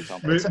that. I'm sorry,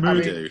 Tom.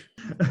 You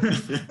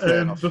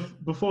do.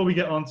 Before we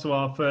get on to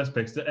our first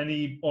picks, are there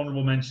any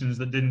honourable mentions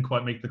that didn't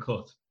quite make the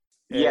cut?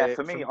 Yeah,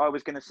 for me, I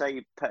was going to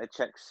say Petr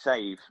Cech's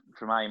save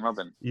from Arjen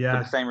Robben. Yeah.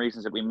 For the same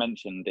reasons that we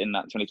mentioned in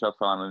that 2012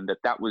 final, and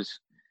that was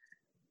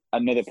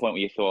another point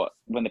where you thought,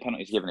 when the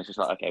penalty is given, it's just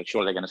like, okay,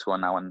 surely they're going to score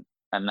now, and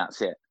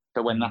that's it.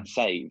 But when that's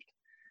saved,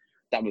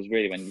 that was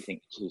really when you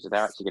think, geez, they're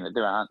actually going to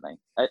do it, aren't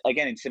they?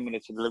 Again, similar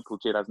to the Liverpool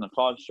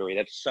 2005 story,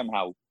 they've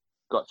somehow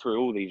got through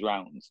all these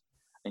rounds,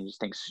 and you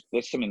just think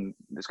there's something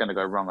that's going to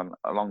go wrong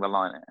along the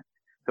line here.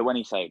 But when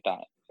he saved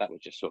that was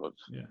just sort of,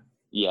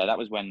 that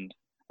was when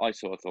I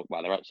sort of thought,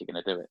 wow, they're actually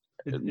going to do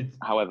it.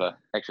 However,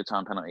 extra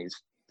time penalties.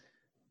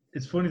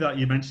 It's funny that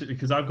you mentioned it,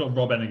 because I've got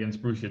Robben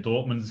against Borussia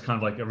Dortmund as kind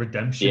of like a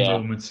redemption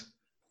moment.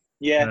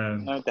 Yeah,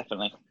 no,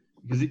 definitely.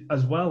 Because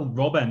as well,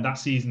 Robben, that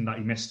season that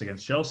he missed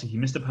against Chelsea, he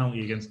missed a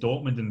penalty against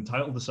Dortmund in the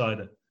title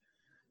decider.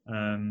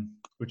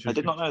 I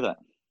did not know that.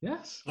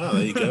 Yes. Oh,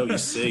 there you go. You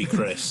see,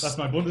 Chris. That's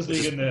my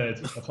Bundesliga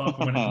nerd, apart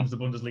from when it comes to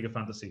Bundesliga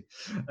fantasy.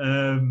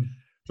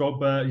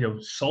 Drogba,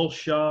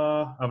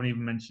 Solskjaer, I haven't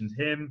even mentioned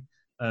him.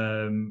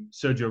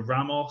 Sergio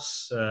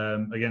Ramos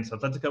against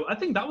Atletico. I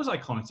think that was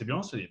iconic, to be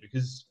honest with you,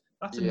 because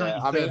that's a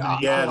 93rd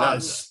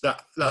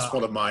minute. That's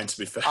one of mine, to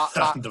be fair.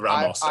 The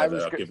Ramos I'll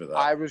give it that.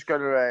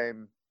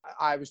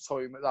 I was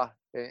toying with that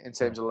in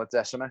terms of La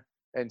Decima,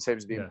 in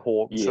terms of the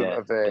importance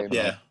of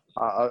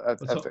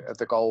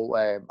the goal.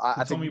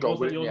 I think Tommy,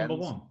 was your number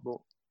one?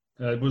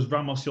 Was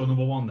Ramos your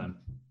number one then?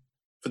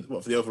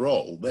 For the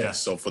overall?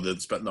 Yes. Yeah. Or for the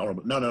no,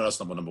 that's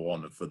not my number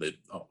one for the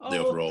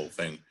overall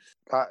thing.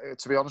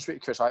 To be honest with you,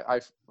 Chris,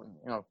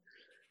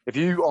 if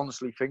you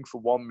honestly think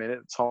for 1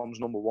 minute Tom's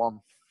number one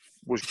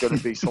was going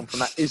to be something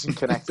that isn't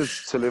connected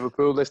to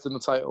Liverpool lifting the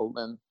title,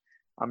 then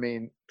I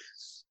mean,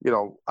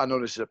 I know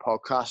this is a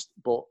podcast,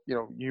 but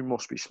you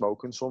must be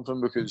smoking something,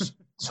 because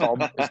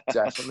Tom is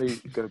definitely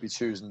going to be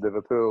choosing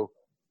Liverpool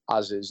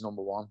as his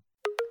number one.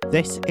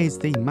 This is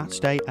the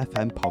Matchday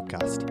FM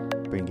podcast,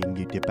 bringing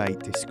you debate,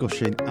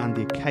 discussion and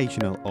the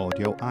occasional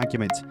audio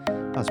argument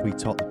as we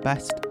talk the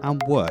best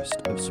and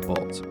worst of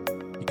sport.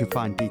 You can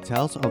find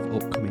details of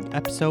upcoming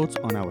episodes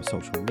on our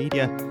social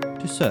media.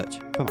 Just search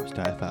for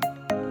Matchday FM.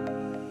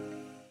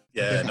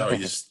 Yeah, no,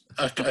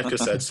 like I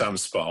said,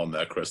 Sam's spot on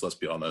there, Chris, let's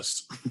be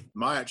honest.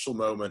 My actual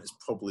moment is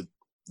probably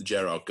the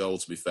Gerrard goal,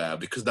 to be fair,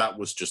 because that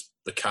was just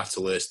the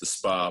catalyst, the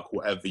spark,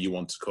 whatever you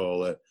want to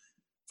call it.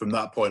 From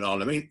that point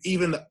on, I mean,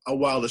 even a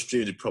wildest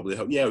dream would probably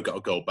hope, we've got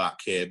to go back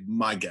here,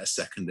 might get a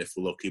second if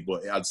we're lucky,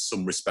 but it adds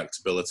some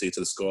respectability to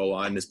the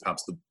scoreline. Is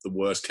perhaps the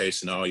worst case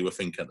scenario you were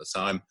thinking at the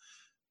time.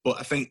 But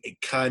I think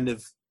it kind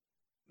of,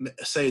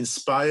 say,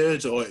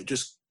 inspired, or it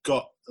just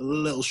got a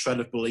little shred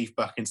of belief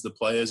back into the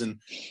players. And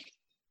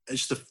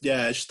it's just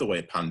the way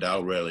it panned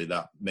out, really,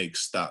 that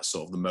makes that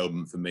sort of the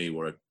moment for me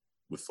where I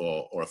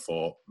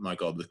thought, my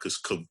God, this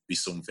could be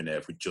something here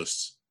if we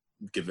just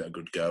give it a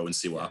good go and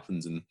see what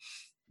happens. And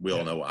we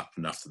all know what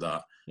happened after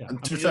that. Yeah.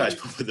 And to be fair, it's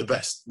probably the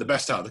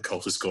best out of the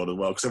goals we scored as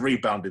well, because a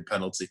rebounded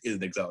penalty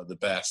isn't exactly the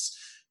best.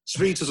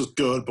 Spreeters was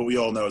good, but we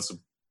all know it's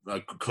a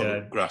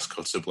grass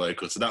cutter, blade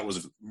cutter. That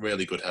was a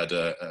really good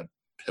header, a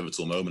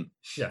pivotal moment.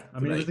 Yeah, I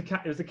mean, it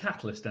was the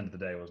catalyst end of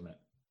the day, wasn't it?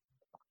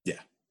 Yeah,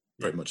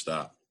 pretty much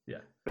that. Yeah.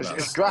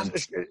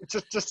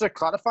 Just to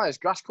clarify, is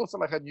grass cutter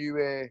like a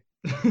new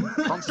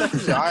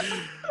concept?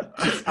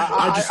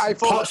 I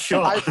thought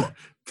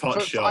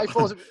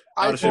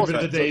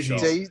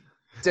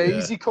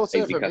daisy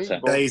cutter for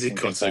me. Daisy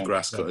cutter,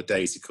 grass cutter,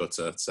 daisy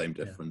cutter, same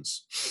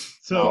difference.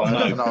 So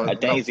a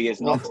daisy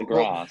is not the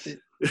grass.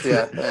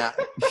 Yeah.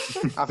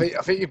 I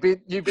think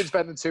you've been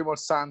spending too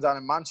much time down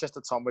in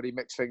Manchester, Tom, where he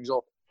mixed things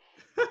up.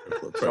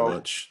 Pretty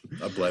much.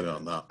 I blame it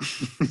on that.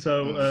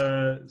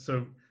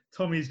 So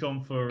Tommy's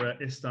gone for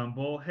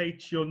Istanbul.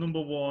 H, your number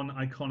one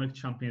iconic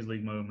Champions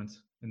League moment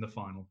in the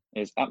final?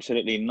 It's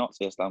absolutely not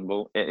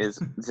Istanbul. It is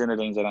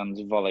Zinedine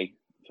Zidane's volley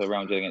for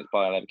Real Madrid against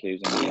Bayer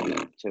Leverkusen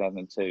in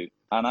 2002.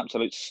 An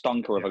absolute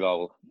stonker of a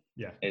goal.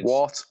 Yeah.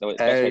 What the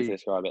best way to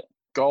describe it.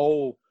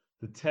 Goal.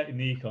 The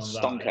technique on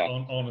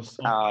stonker.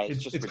 That.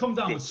 It's come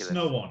down with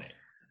snow on it.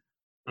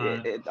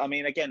 I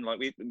mean, again, like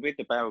with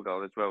the Bale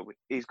goal as well,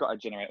 he's got to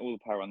generate all the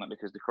power on that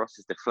because the cross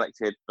is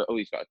deflected, but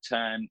he's got to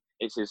turn.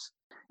 It's his,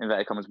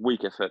 inverted commas,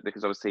 weaker foot,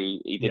 because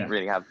obviously he didn't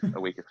really have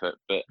a weaker foot.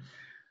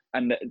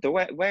 And the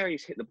way where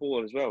he's hit the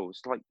ball as well was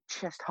like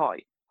chest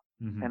height,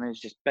 and he's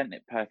just bent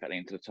it perfectly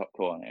into the top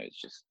corner. It's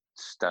just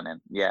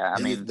stunning. Yeah,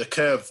 I mean the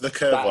curve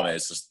on it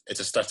is it's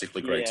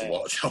aesthetically great to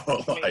watch.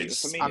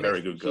 It's a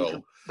very good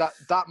goal.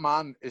 That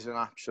man is an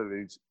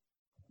absolute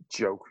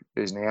joke,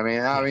 isn't he?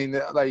 I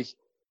mean, like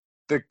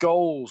the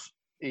goals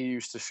he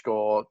used to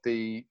score,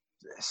 the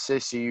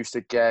assists he used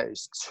to get,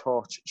 his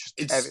touch, just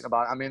everything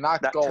about it. I mean,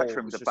 that goal touch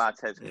from the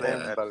Barthez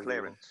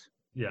clearance.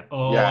 Yeah.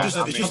 Oh, yeah.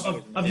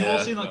 Have you all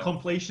seen that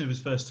compilation of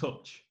his first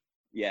touch?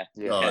 Yeah.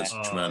 It's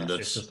tremendous.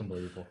 It's just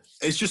unbelievable.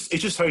 It's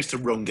just how he used to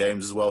run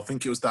games as well. I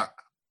think it was that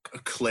a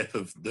clip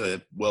of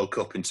the World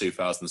Cup in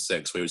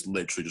 2006 where he was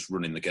literally just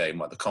running the game,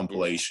 like the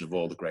compilation of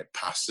all the great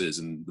passes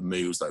and the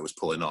moves that he was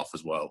pulling off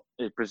as well.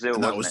 Brazil,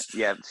 wasn't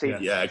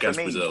it? Yeah. Against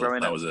Brazil,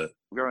 that was it.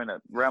 Growing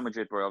up, Real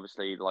Madrid were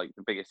obviously like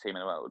the biggest team in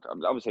the world.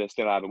 Obviously, they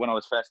still are, but when I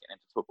was first getting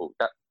into football,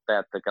 they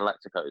had the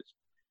Galacticos.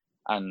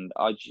 And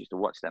I just used to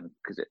watch them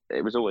because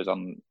it was always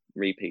on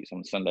repeats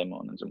on Sunday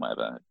mornings and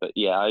whatever. But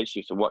yeah, I just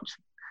used to watch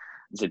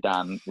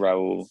Zidane,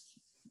 Raul,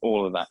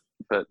 all of that.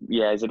 But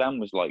yeah, Zidane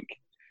was like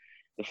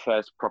the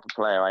first proper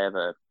player I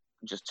ever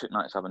just took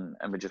nights of and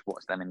would just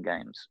watch them in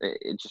games.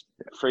 It just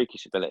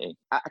freakish ability.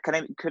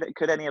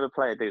 Could any other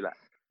player do that?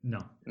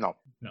 No.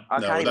 I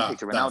can't even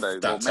picture Ronaldo or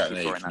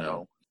Messi scoring that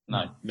goal.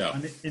 No.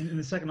 And in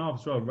the second half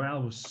as well,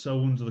 Real was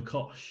so under the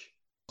cosh.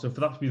 So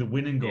for that to be the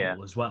winning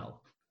goal as well.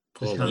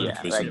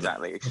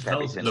 Exactly. It's just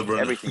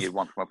everything you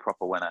want from a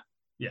proper winner.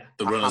 Yeah.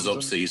 The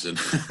runners-up season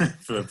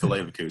for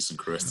Leverkusen,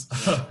 Chris.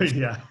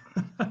 Yeah.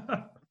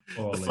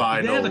 The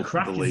final, they're the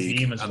cracking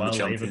team as and well, the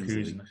Champions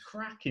Leverkusen. League. A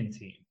cracking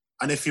team.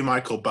 And if you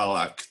Michael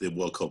Ballack, the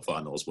World Cup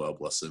final as well,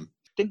 bless him.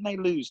 didn't they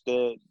lose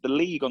the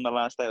league on the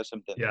last day or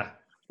something? Yeah.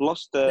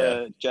 Lost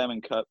the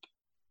German Cup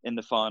in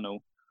the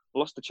final,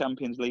 lost the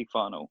Champions League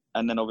final,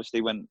 and then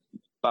obviously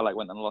Ballack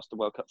went and lost the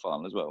World Cup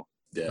final as well.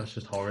 Yeah, that's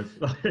just horrid.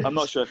 I'm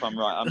not sure if I'm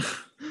right.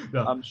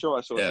 I'm sure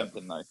I saw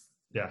something though.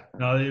 Yeah,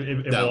 no,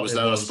 that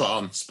was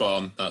spot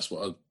on. That's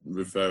what I'm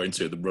referring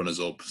to, the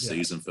runners-up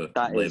season for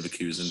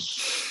Leverkusen.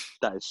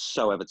 That is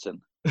so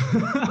Everton.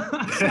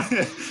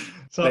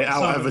 So, they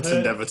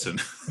out-Evertoned Everton.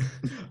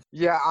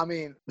 Yeah, I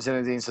mean,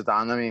 Zinedine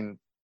Zidane, I mean,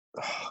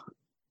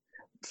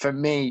 for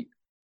me,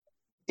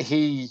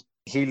 he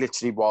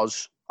literally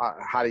was,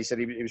 Harry said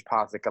he was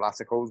part of the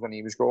Galacticos when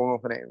he was growing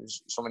up, and it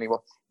was something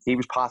he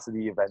was part of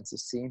the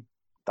Juventus team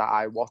that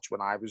I watched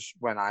when I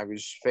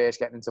was first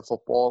getting into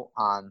football,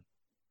 and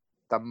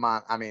the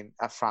man, I mean,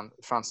 at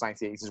France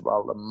 98 as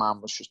well, the man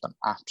was just an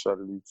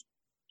absolute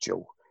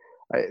joke.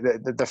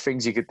 The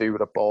things he could do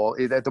with a ball,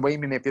 the way he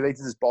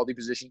manipulated his body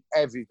position,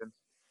 everything,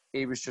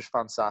 he was just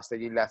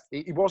fantastic.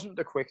 He wasn't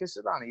the quickest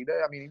at that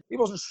either. I mean, he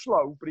wasn't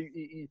slow, but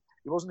he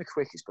wasn't the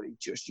quickest, but he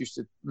just used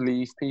to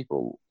leave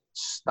people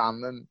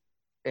standing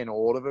in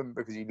awe of him,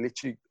 because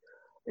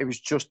it was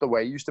just the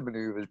way he used to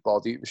maneuver his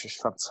body. It was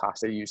just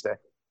fantastic.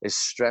 His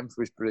strength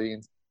was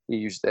brilliant. He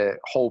used to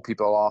hold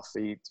people off.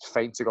 He'd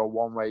feint to go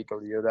one way, go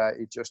the other.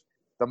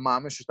 The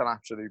man was just an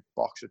absolute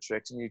box of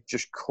tricks, and you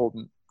just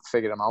couldn't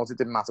figure him out. It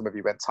didn't matter if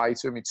you went tight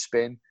to him, he'd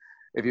spin.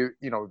 If you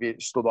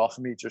stood off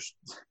him,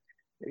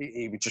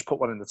 he would just put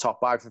one in the top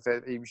bag.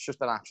 He was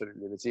just an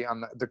absolute liberty.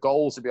 And the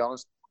goal, to be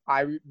honest,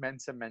 I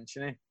meant to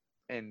mention it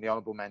in the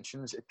honourable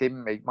mentions. It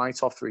didn't make my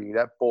top three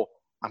either, but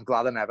I'm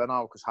glad I never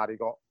know, because Harry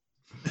got,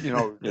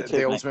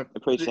 the ultimate.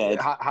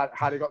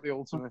 Harry got the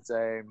ultimate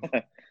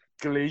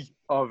glee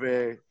of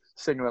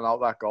singling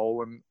out that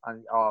goal, and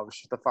it was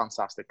just a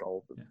fantastic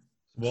goal.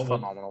 Yeah.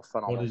 Phenomenal.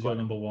 What is your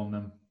number one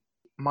then?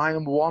 My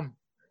number one.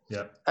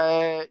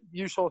 Yeah.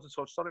 You sort of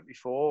touched on it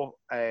before.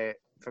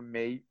 For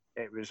me,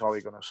 it was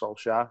Ole Gunnar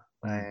Solskjaer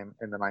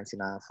in the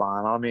 99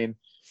 final. I mean,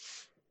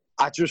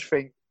 I just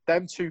think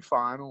them two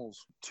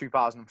finals,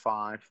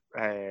 2005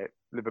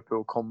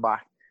 Liverpool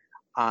comeback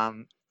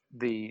and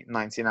the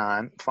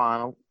 99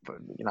 final,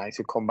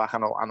 United comeback. I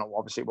know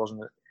obviously it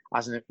wasn't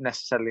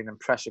necessarily an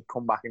impressive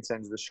comeback in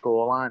terms of the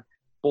scoreline,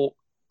 but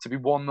to be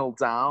 1-0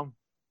 down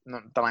in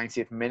the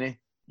 90th minute,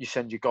 you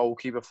send your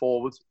goalkeeper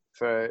forward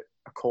for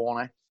a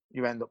corner,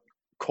 you end up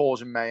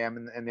causing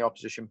mayhem in the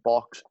opposition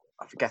box,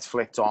 gets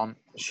flicked on,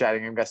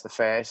 Sheringham gets the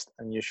first,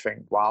 and you just think,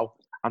 wow.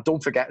 And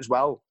don't forget as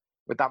well,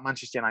 with that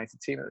Manchester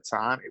United team at the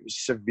time, it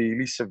was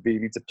severely,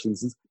 severely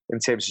depleted in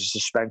terms of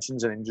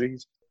suspensions and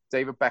injuries.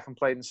 David Beckham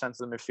played in the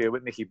centre of the midfield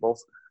with Nicky Butt,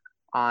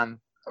 and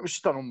it was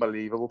just an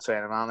unbelievable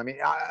turnaround. I mean,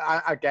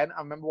 I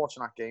remember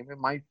watching that game. It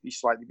might be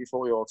slightly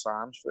before your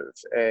times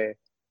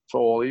for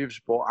all of you,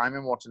 but I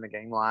remember watching the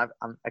game live,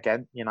 and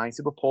again,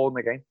 United were poor in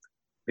the game.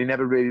 They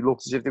never really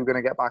looked as if they were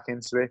going to get back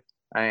into it.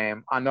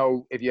 I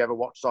know if you ever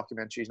watch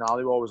documentaries now,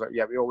 they were always like,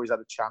 yeah, we always had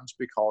a chance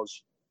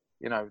because,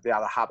 they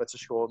had a habit of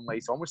scoring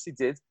late on, which they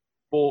did,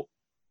 but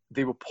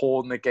they were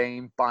poor in the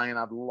game. Bayern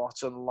had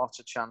lots and lots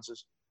of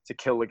chances to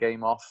kill the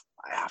game off.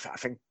 I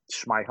think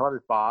Schmeichel had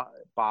his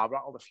bar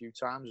rattled a few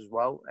times as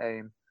well.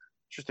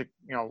 Just a,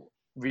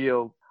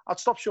 real... I'd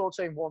stop short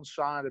saying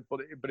one-sided, but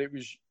it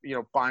was,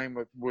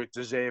 Bayern were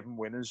deserving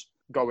winners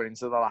going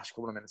into the last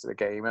couple of minutes of the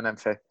game. And then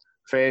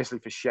firstly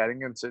for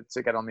Sheringham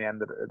to get on the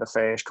end of the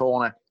first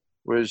corner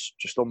was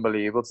just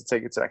unbelievable, to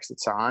take it to extra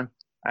time.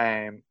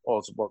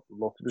 Or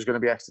look, it was going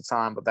to be extra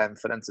time, but then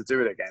for them to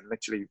do it again,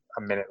 literally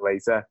a minute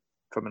later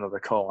from another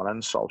corner,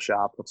 and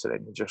Solskjaer puts it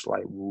in, you're just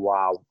like,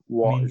 wow,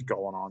 what is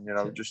going on?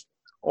 Just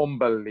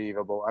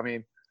unbelievable. I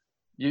mean,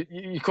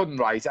 you couldn't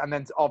write it. And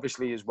then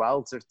obviously as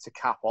well, to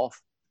cap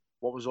off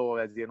what was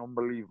already an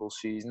unbelievable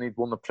season, they'd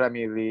won the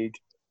Premier League,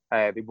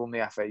 they won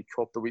the FA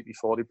Cup the week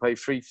before, they played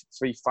three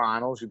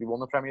finals, they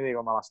won the Premier League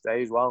on the last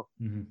day as well.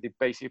 Mm-hmm. They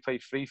basically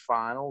played 3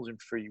 finals in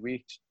 3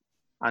 weeks,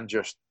 and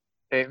just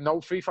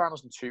 3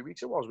 finals in 2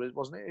 weeks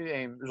wasn't it?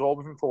 It was all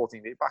within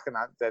 14 days. Back in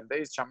that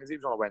days, Champions League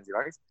was on a Wednesday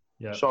night.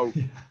 Yeah. So,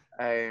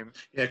 they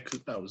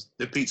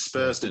beat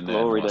Spurs, didn't they?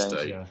 Glory last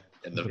days. day.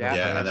 And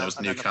then it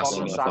was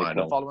Newcastle in the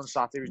final. The following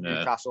Saturday was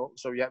Newcastle.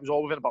 So yeah, it was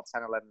all within about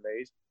 10, 11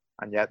 days.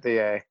 And yet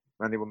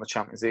when they won the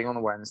Champions League on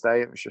a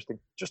Wednesday, it was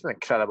just an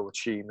incredible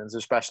achievement,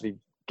 especially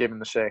given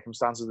the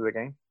circumstances of the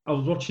game. I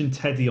was watching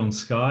Teddy on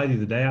Sky the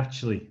other day,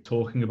 actually,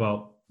 talking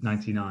about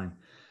 99.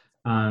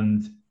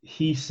 And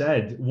he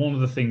said one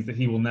of the things that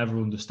he will never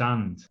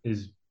understand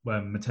is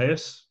when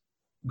Mateus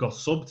got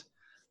subbed.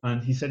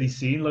 And he said he's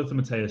seen Lothar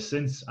Matthäus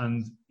since,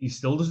 and he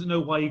still doesn't know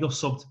why he got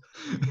subbed.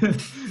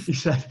 He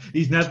said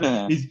he's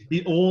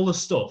all the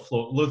stuff.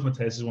 Lothar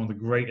Matthäus is one of the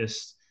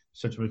greatest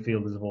central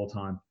midfielders of all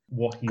time.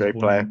 What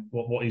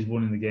he's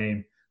won in the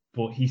game.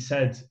 But he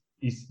said,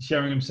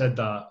 Sheringham said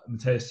that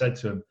Matthäus said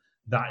to him,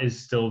 that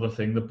is still the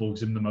thing that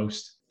bugs him the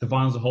most. The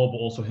final as a whole, but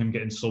also him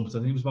getting subbed. I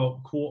think it was about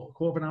a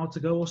quarter of an hour to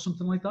go or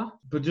something like that.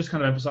 But just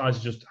kind of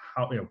emphasises just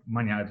how,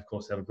 Man United, of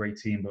course, they have a great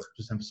team, but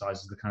just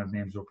emphasises the kind of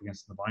names up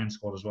against the Bayern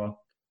squad as well.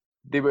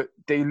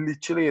 They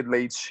literally had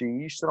laid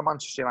siege to the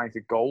Manchester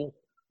United goal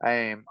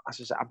As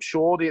I said, I'm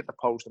sure they hit the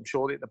post. I'm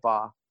sure they hit the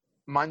bar.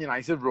 Man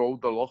United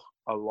rode the luck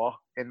a lot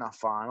in that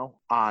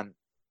final, and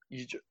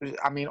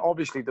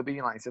obviously there'll be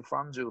United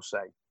fans who'll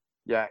say,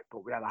 "Yeah,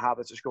 but we had a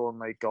habit of scoring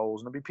late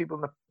goals," and there'll be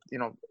people in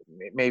the,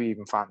 maybe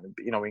even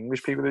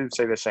English people who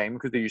say the same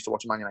because they used to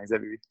watch Man United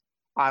every week.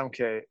 I don't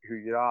care who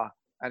you are.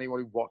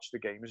 Anyone who watched the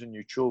game as a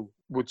neutral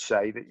would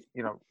say that,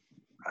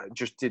 I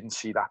just didn't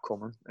see that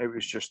coming. It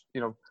was just,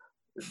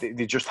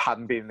 they just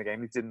hadn't been in the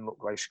game. They didn't look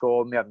like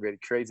scoring. They hadn't really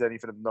created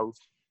anything of note.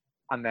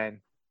 And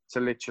then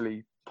to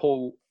literally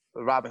pull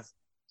the rabbit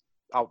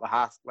out the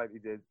hat like they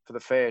did for the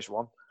first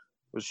one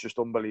was just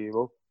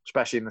unbelievable,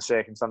 especially in the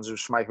circumstances of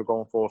Schmeichel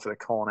going forward for the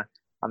corner.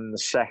 And the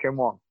second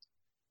one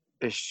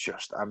is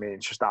just,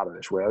 it's just out of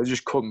this world. I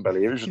just couldn't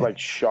believe it. It was just like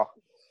shock.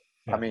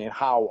 Yeah.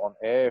 How on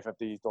earth have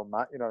they done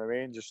that? You know what I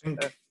mean? Just don't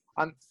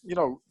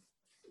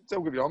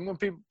get me wrong. When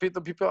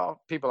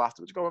people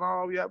afterwards going,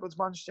 "Oh yeah, but it's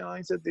Manchester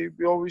United.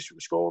 We always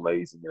score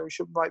late, and we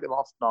shouldn't write them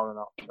off."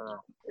 No.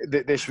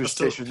 This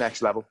was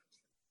next level.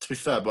 To be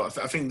fair, but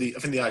I think the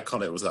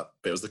iconic was that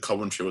bit. It was the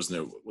commentary,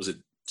 wasn't it? Was it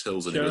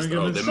Tills? And it was,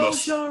 they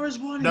must.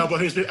 No,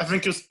 but I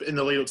think it was in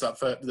the lead up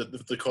to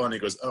that the corner. He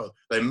goes, "Oh,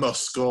 they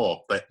must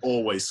score. They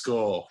always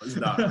score."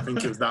 I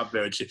think it was that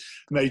bit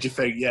which made you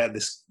think, "Yeah,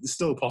 there's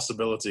still a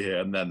possibility here."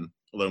 And then,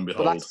 lo and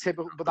behold, but that's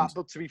typical.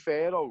 But to be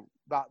fair, though,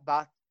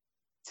 that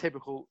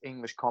typical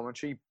English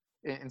commentary.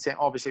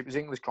 Obviously, it was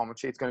English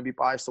commentary. It's going to be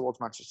biased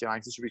towards Manchester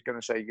United, so he's going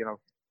to say,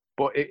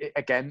 But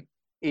again,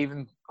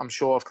 even I'm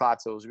sure if Clark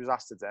Tills was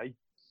asked today,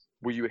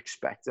 were you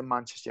expecting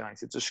Manchester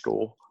United to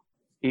score?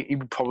 He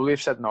would probably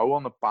have said no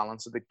on the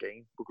balance of the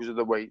game because of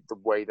the way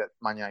that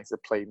Man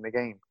United played in the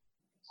game.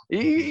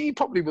 He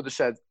probably would have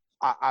said,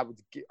 I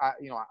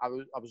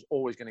was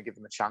always going to give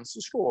them a chance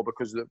to score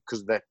because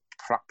of their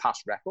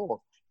past record.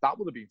 That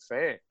would have been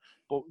fair.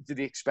 But did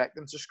he expect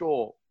them to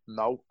score?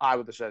 No, I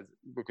would have said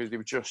because they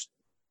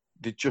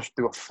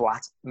were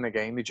flat in the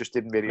game. They just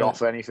didn't really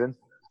offer anything.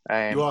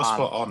 You are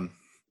spot on.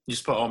 You're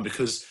spot on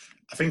because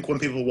I think when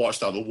people watch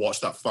that, they'll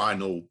watch that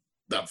final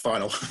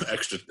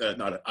extra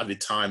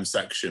added time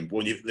section. But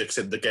when they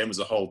said the game as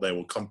a whole, they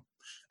will come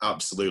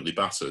absolutely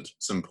battered.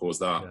 Simple as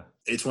that. Yeah.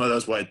 It's one of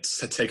those where it's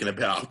taken a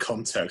bit out of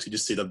context. You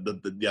just see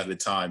the added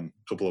time,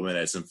 a couple of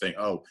minutes, and think,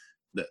 oh,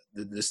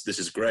 this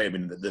is great.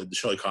 The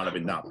show can't have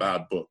been that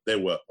bad, but they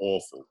were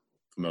awful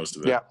for most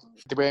of it. Yeah,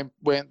 they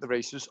weren't the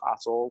races at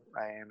all.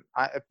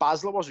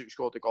 Basler was who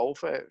scored the goal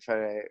for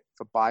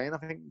Bayern.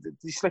 I think did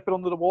he slip it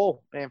under the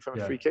wall from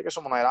a free kick or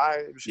something like that?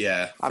 It was,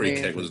 free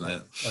kick, wasn't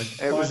it?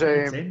 It was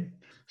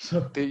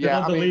they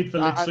had the lead for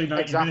literally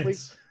 90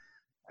 minutes.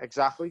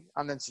 Exactly,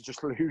 and then to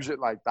just lose it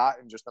like that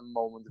in just a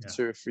moment of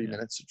 2 or 3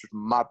 minutes, it's just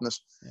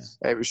madness.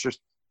 Yeah. It was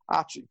just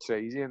absolutely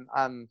crazy,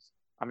 and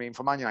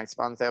for Man United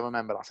fans, they'll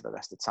remember that for the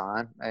rest of the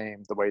time.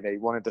 The way they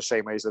won it, the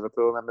same way as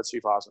Liverpool remember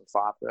 2005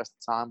 for the rest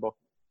of the time. But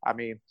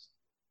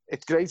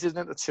it's great, isn't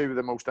it? The two of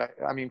the most,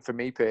 for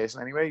me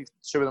personally, anyway,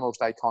 two of the most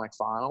iconic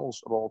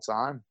finals of all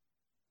time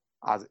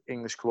had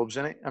English clubs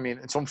in it.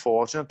 It's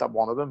unfortunate that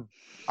one of them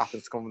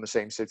happens to come from the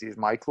same city as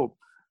my club,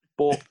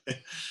 but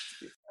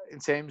in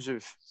terms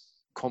of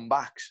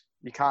comebacks,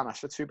 you can't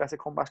ask for two better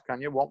comebacks,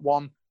 can you?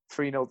 One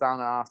 3-0 down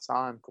at half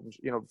time comes,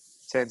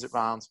 turns it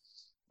round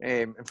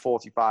in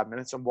 45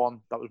 minutes, and one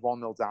that was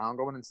 1-0 down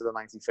going into the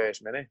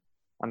 91st minute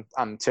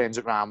and turns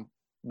it round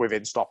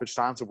within stoppage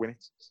time to win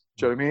it.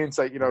 Do you know what I mean? It's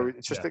like,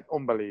 it's just an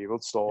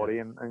unbelievable story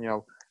and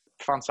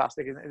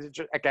fantastic. And it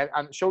just, again,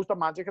 and it shows the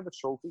magic of the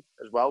trophy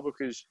as well,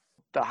 because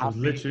there have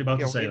been, literally about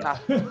to say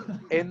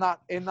in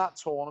that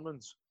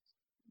tournament,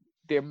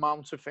 the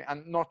amount of,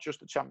 and not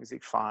just the Champions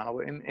League final,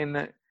 but in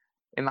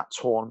that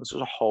tournament as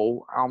a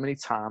whole, how many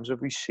times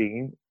have we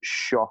seen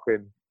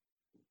shocking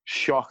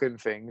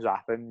things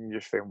happen? You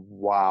just think,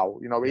 wow.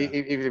 Even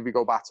if we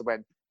go back to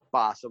when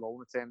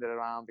Barcelona turned it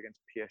around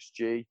against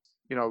PSG,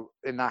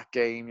 in that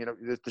game,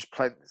 there's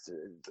plenty,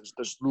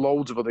 there's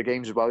loads of other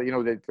games as well.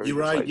 You're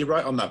right. You're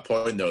right on that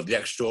point, though. The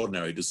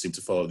extraordinary does seem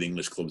to follow the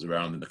English clubs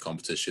around in the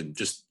competition.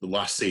 Just the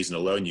last season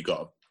alone, you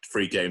got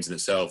 3 games in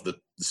itself. The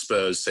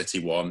Spurs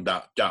City one,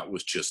 that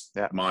was just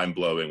mind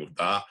blowing with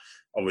that.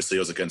 Obviously,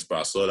 us against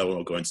Barcelona. I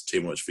won't go into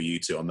too much for you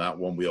two on that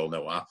one. We all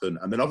know what happened.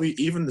 And then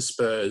even the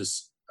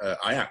Spurs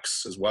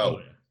Ajax as well. Oh,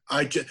 yeah.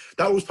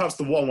 That was perhaps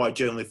the one where I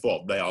genuinely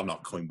thought they are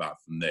not coming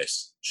back from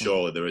this.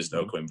 Surely there is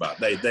no coming back.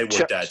 They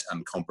were dead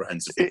and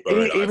comprehensively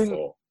buried, I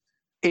thought.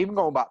 Even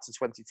going back to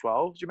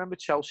 2012, do you remember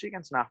Chelsea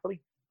against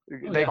Napoli?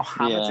 They got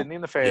hammered, didn't they,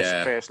 in the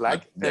first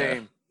leg?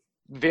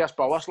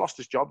 Villas-Boas lost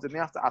his job, didn't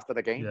he, after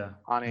the game? Yeah.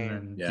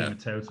 And then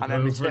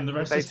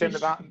they turned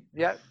it around.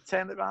 Yeah,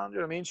 turned it around. You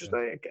know what I mean?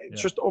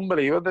 It's just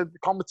unbelievable. The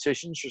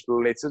competition's just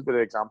littered with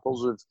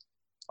examples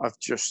of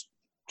just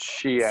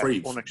sheer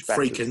unexpected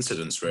freak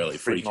incidents, really.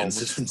 Freak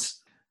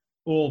incidents.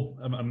 All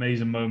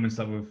amazing moments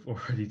that we've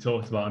already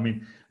talked about.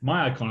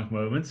 My iconic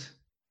moment,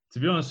 to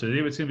be honest with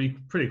you, it's going to be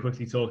pretty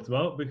quickly talked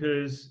about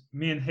because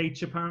me and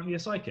H apparently are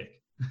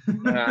psychic.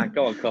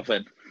 Go on,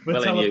 Coughlin. We're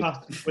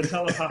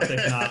telepathic,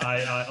 and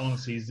I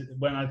honestly,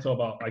 when I talk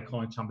about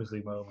iconic Champions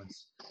League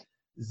moments,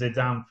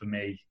 Zidane for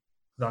me,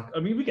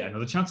 we get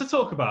another chance to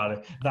talk about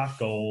it. That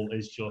goal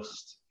is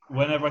just,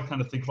 whenever I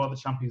kind of think about the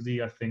Champions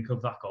League, I think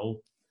of that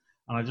goal.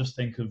 And I just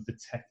think of the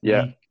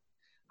technique,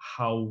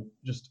 how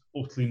just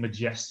utterly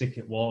majestic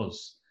it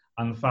was.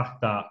 And the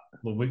fact that,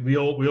 well, we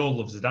all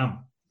love Zidane.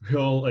 We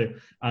all,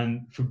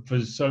 and for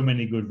so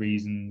many good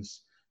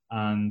reasons.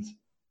 And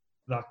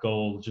that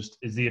goal just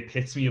is the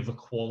epitome of the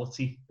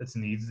quality that's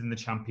needed in the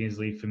Champions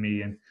League for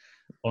me. And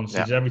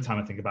honestly, every time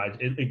I think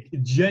about it,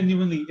 it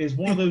genuinely is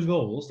one of those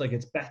goals. Like,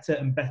 it's better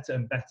and better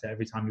and better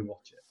every time you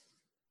watch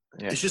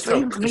it. Yeah. It's just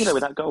even for me though,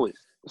 with that goal,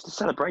 it's the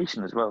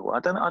celebration as well. I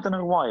don't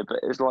know why, but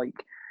it's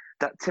like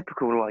that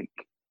typical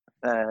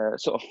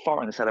sort of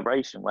foreign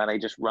celebration where they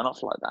just run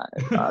off like that.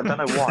 I don't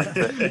know why,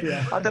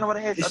 but I don't know what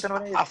it is.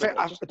 I think,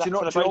 do you know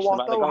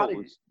what though,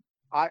 Harry?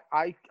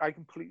 I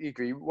completely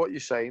agree with what you're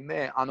saying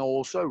there, and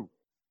also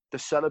the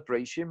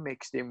celebration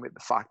mixed in with the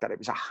fact that it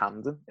was a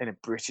Hampden in a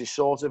British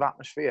sort of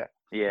atmosphere.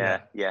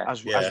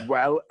 As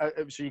well.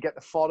 So you get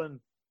the foreign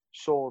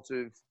sort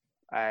of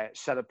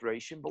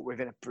celebration, but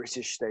within a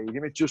British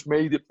stadium. It just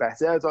made it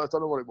better. I don't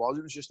know what it was.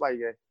 It was just like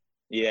it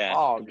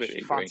was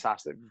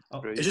fantastic.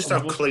 It's just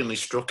how cleanly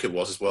struck it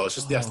was as well. It's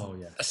just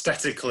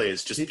aesthetically,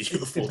 it's just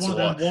beautiful to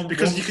watch.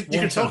 Because you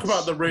can talk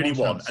about the Rooney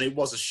one, and it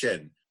was a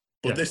shin.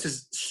 But this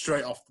is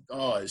straight off.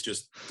 Oh, it's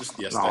just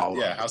the aesthetic.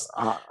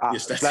 The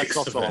aesthetics.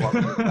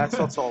 Let's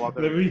not talk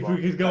about it. We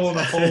could go on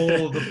a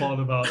whole other pod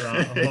about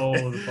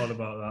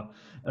that.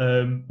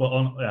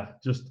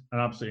 But just an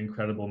absolutely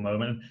incredible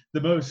moment. And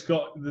the most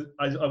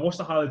I watched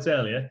the highlights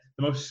earlier.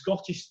 The most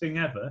Scottish thing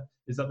ever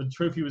is that the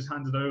trophy was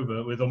handed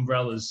over with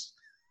umbrellas.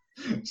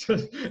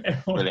 Just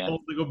everyone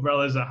holding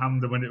umbrellas at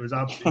Hampden when it was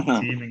absolutely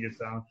teeming it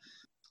down.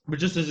 But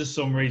just as a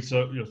summary,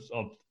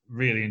 I've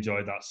really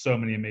enjoyed that. So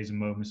many amazing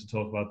moments to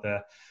talk about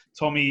there.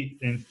 Tommy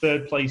in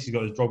third place, he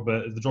got the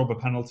Drogba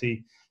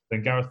penalty.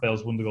 Then Gareth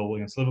Bale's won the goal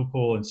against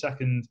Liverpool in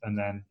second, and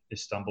then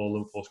Istanbul.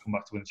 Liverpool's come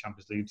back to win the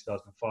Champions League in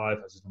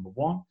 2005 as his number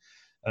one.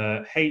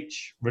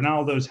 H,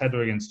 Ronaldo's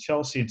header against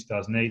Chelsea in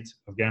 2008.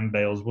 Again,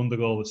 Bale's won the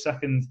goal at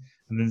second,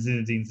 and then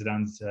Zinedine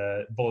Zidane's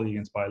volley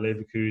against Bayer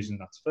Leverkusen,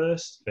 that's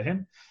first for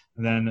him.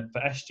 And then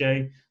for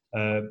SJ,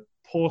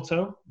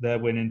 Porto, their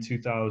win in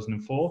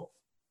 2004.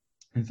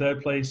 In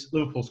third place,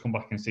 Liverpool's come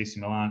back against AC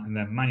Milan, and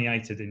then Man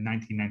United in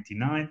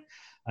 1999.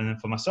 And then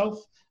for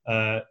myself,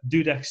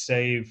 Dudek's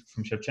save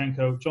from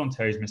Shevchenko, John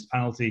Terry's missed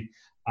penalty,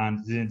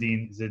 and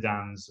Zinedine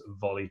Zidane's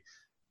volley.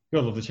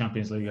 You'll love the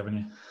Champions League, haven't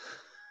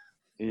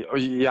you?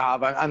 Yeah,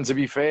 and to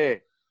be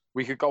fair,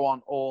 we could go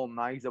on all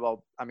night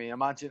about. I mean,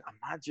 imagine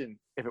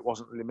if it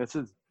wasn't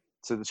limited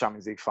to the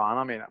Champions League final.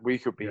 I mean, we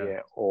could be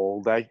here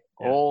all day.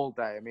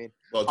 I mean,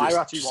 I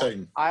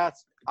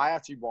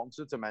actually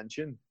wanted to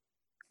mention,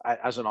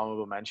 as an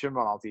honourable mention,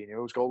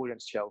 Ronaldinho's goal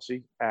against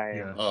Chelsea.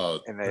 I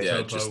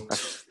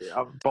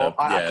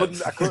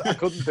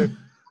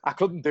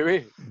couldn't do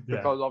it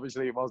because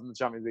obviously it wasn't the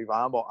Champions League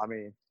final. But I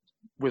mean,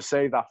 we'll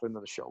save that for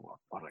another show.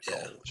 What a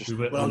goal!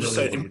 I'm just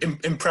saying,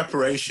 in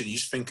preparation, you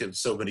just think of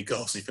so many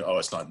goals. And you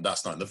think,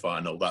 that's not in the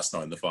final. That's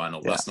not in the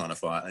final. That's not in the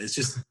final. It's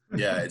just,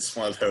 it's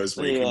one of those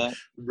where you can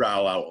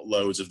rattle out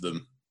loads of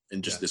them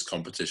in just this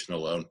competition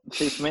alone.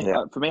 See, for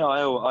me,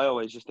 I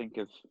always just think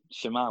of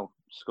Shamal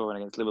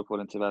scoring against Liverpool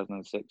in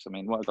 2006. I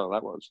mean, what a goal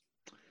that was.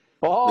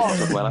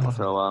 Oh, well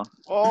for a while.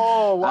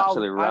 Oh, wow.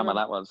 Absolute rammer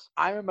that was.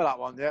 I remember that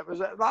one. Yeah, it was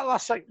that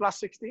last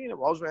 16. It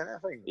was, wasn't it? I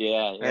think.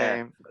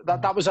 Yeah.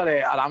 That was at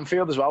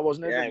Anfield as well,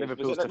 wasn't it? Yeah,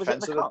 Liverpool's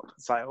defensive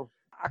title.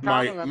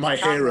 My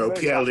hero,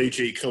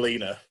 Pierluigi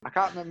Collina. I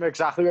can't remember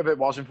exactly whether it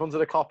was in front of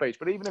the Kop,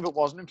 but even if it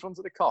wasn't in front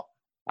of the Kop,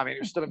 I mean,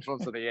 it was still in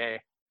front of the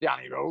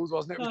Danny Rose,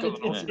 wasn't it?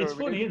 It's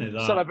funny, isn't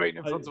it? Celebrating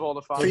in front of all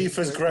the fans.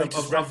 FIFA's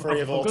greatest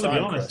referee of all time. I've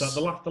got to be honest,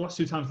 the last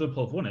two times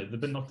Liverpool have won it,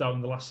 they've been knocked out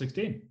in the last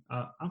 16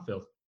 at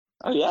Anfield.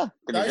 Oh, yeah.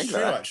 That is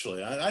true,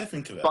 actually. I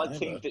think of it. By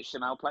teams that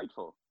Chanel played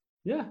for.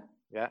 Yeah.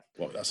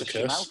 Well, that's a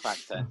Chanel curse.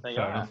 factor. There you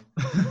are.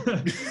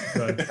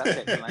 That's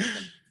it.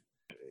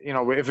 You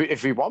know,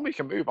 if we won, we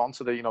can move on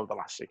to the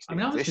last 16.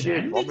 I mean, this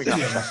year,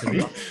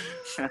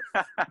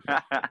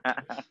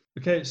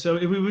 Okay, so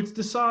if we were to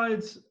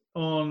decide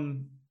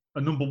on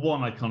a number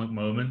one iconic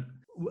moment,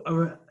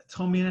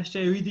 Tommy and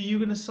SJ, are you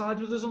going to side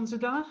with us on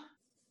Zidane?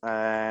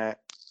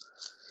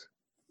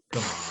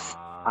 Come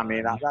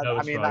on.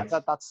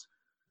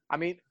 I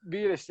mean,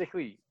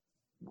 realistically,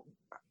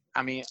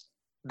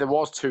 there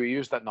was two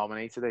years that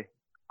nominated it,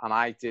 and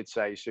I did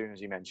say as soon as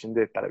he mentioned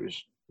it that it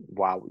was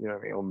wow,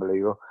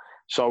 unbelievable.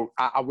 So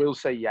I will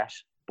say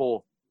yes,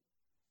 but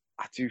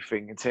I do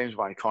think in terms of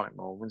iconic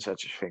moments, I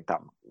just think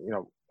that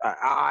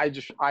I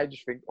just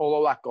think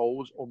although that goal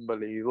was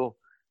unbelievable,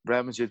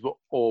 Real Madrid were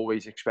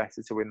always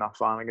expected to win that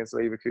final against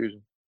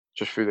Leverkusen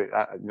just through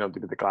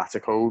the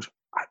Galacticos.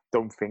 I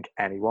don't think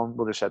anyone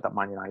would have said that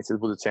Man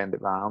United would have turned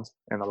it round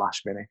in the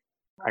last minute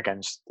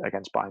against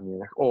Bayern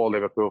Munich or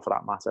Liverpool for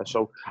that matter.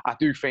 So I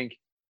do think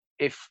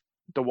if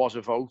there was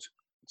a vote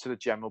to the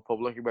general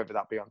public, whether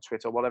that be on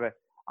Twitter or whatever,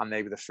 and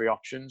they were the three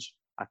options,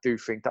 I do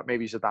think that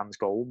maybe Zidane's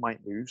goal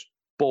might lose.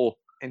 But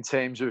in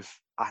terms of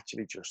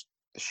actually just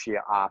the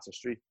sheer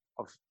artistry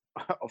of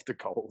of the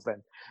goal,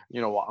 then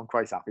you know what, I'm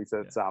quite happy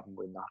to have him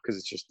win that, because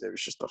it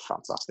was just a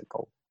fantastic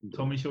goal.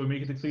 Tommy, shall we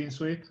make it a clean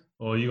sweep,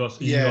 or you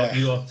got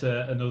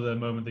another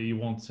moment that you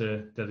want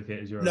to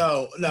dedicate as your own?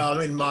 No. I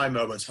mean, my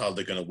moment's how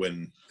they're going to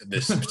win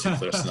this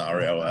particular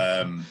scenario.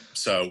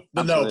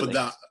 But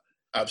that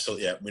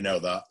absolutely, yeah, we know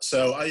that.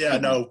 So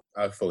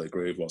I fully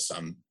agree with what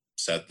Sam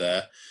said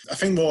there. I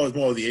think more of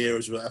the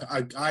eras.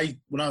 I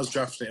when I was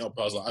drafting it up,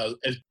 I was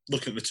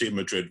looking at the two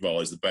Madrid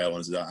volleys, the Bale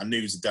ones. I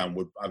knew Zidane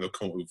would either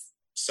come up with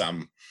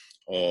Sam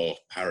or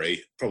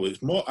Harry. Probably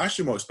more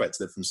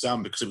expected it from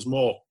Sam, because it was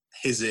more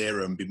his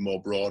era and be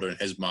more broader in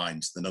his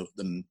mind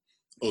than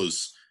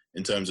us,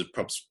 in terms of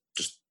perhaps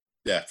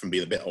from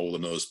being a bit older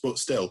than us. But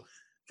still,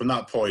 from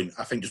that point,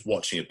 I think just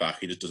watching it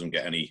back, he just doesn't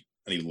get any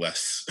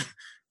less.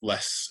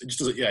 It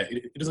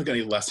doesn't get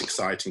any less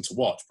exciting to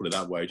watch. Put it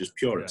that way, just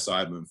pure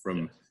excitement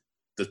from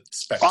the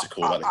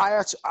spectacle. I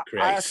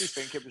actually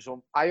think it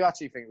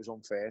was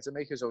unfair to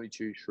make us only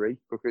choose 3,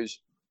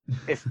 because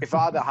if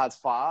I'd have had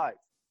 5,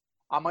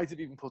 I might have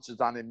even put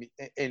Zidane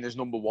in as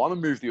number 1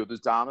 and moved the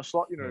others down a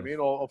slot. You know what I mean,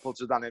 or put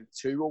Zidane in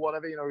 2 or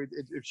whatever. You know,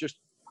 it's just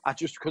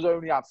because I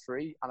only had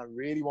 3, and I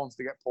really wanted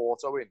to get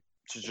Porto in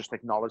to just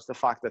acknowledge the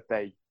fact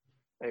that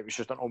it was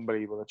just an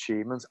unbelievable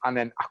achievement. And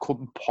then I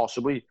couldn't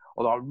possibly,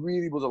 although I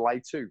really would have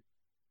liked to,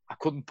 I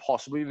couldn't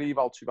possibly leave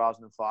out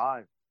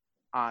 2005.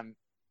 And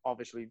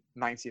obviously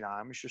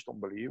 99 was just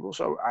unbelievable.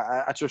 So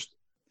I just,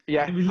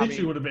 yeah. We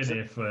literally would have been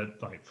here for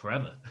like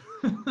forever.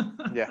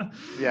 yeah.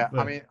 But,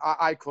 I mean,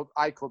 I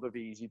could have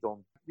easily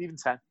done even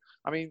 10.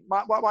 I mean,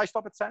 why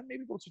stop at 10?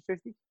 Maybe go to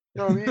 50. You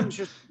know what I mean? It was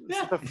just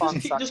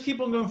just keep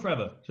on going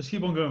forever.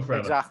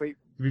 Exactly.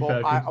 To be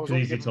fair, I could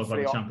easily talk about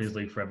the Champions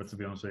League forever, to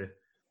be honest with you.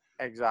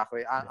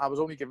 Exactly. And I was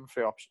only given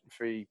 3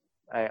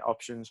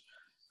 options.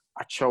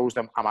 I chose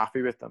them. I'm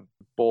happy with them.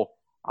 But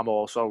I'm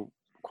also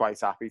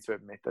quite happy to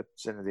admit that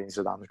Zinedine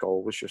Zidane's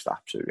goal was just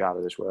absolutely out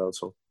of this world.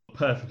 So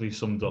perfectly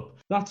summed up.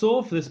 That's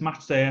all for this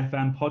Matchday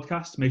FM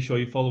podcast. Make sure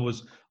you follow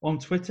us on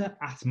Twitter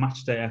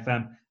 @Matchday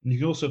FM. And you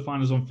can also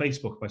find us on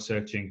Facebook by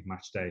searching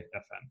Matchday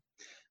FM.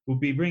 We'll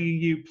be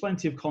bringing you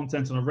plenty of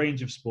content on a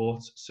range of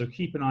sports, so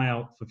keep an eye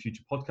out for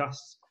future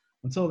podcasts.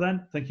 Until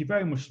then, thank you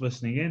very much for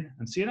listening in,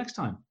 and see you next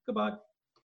time. Goodbye.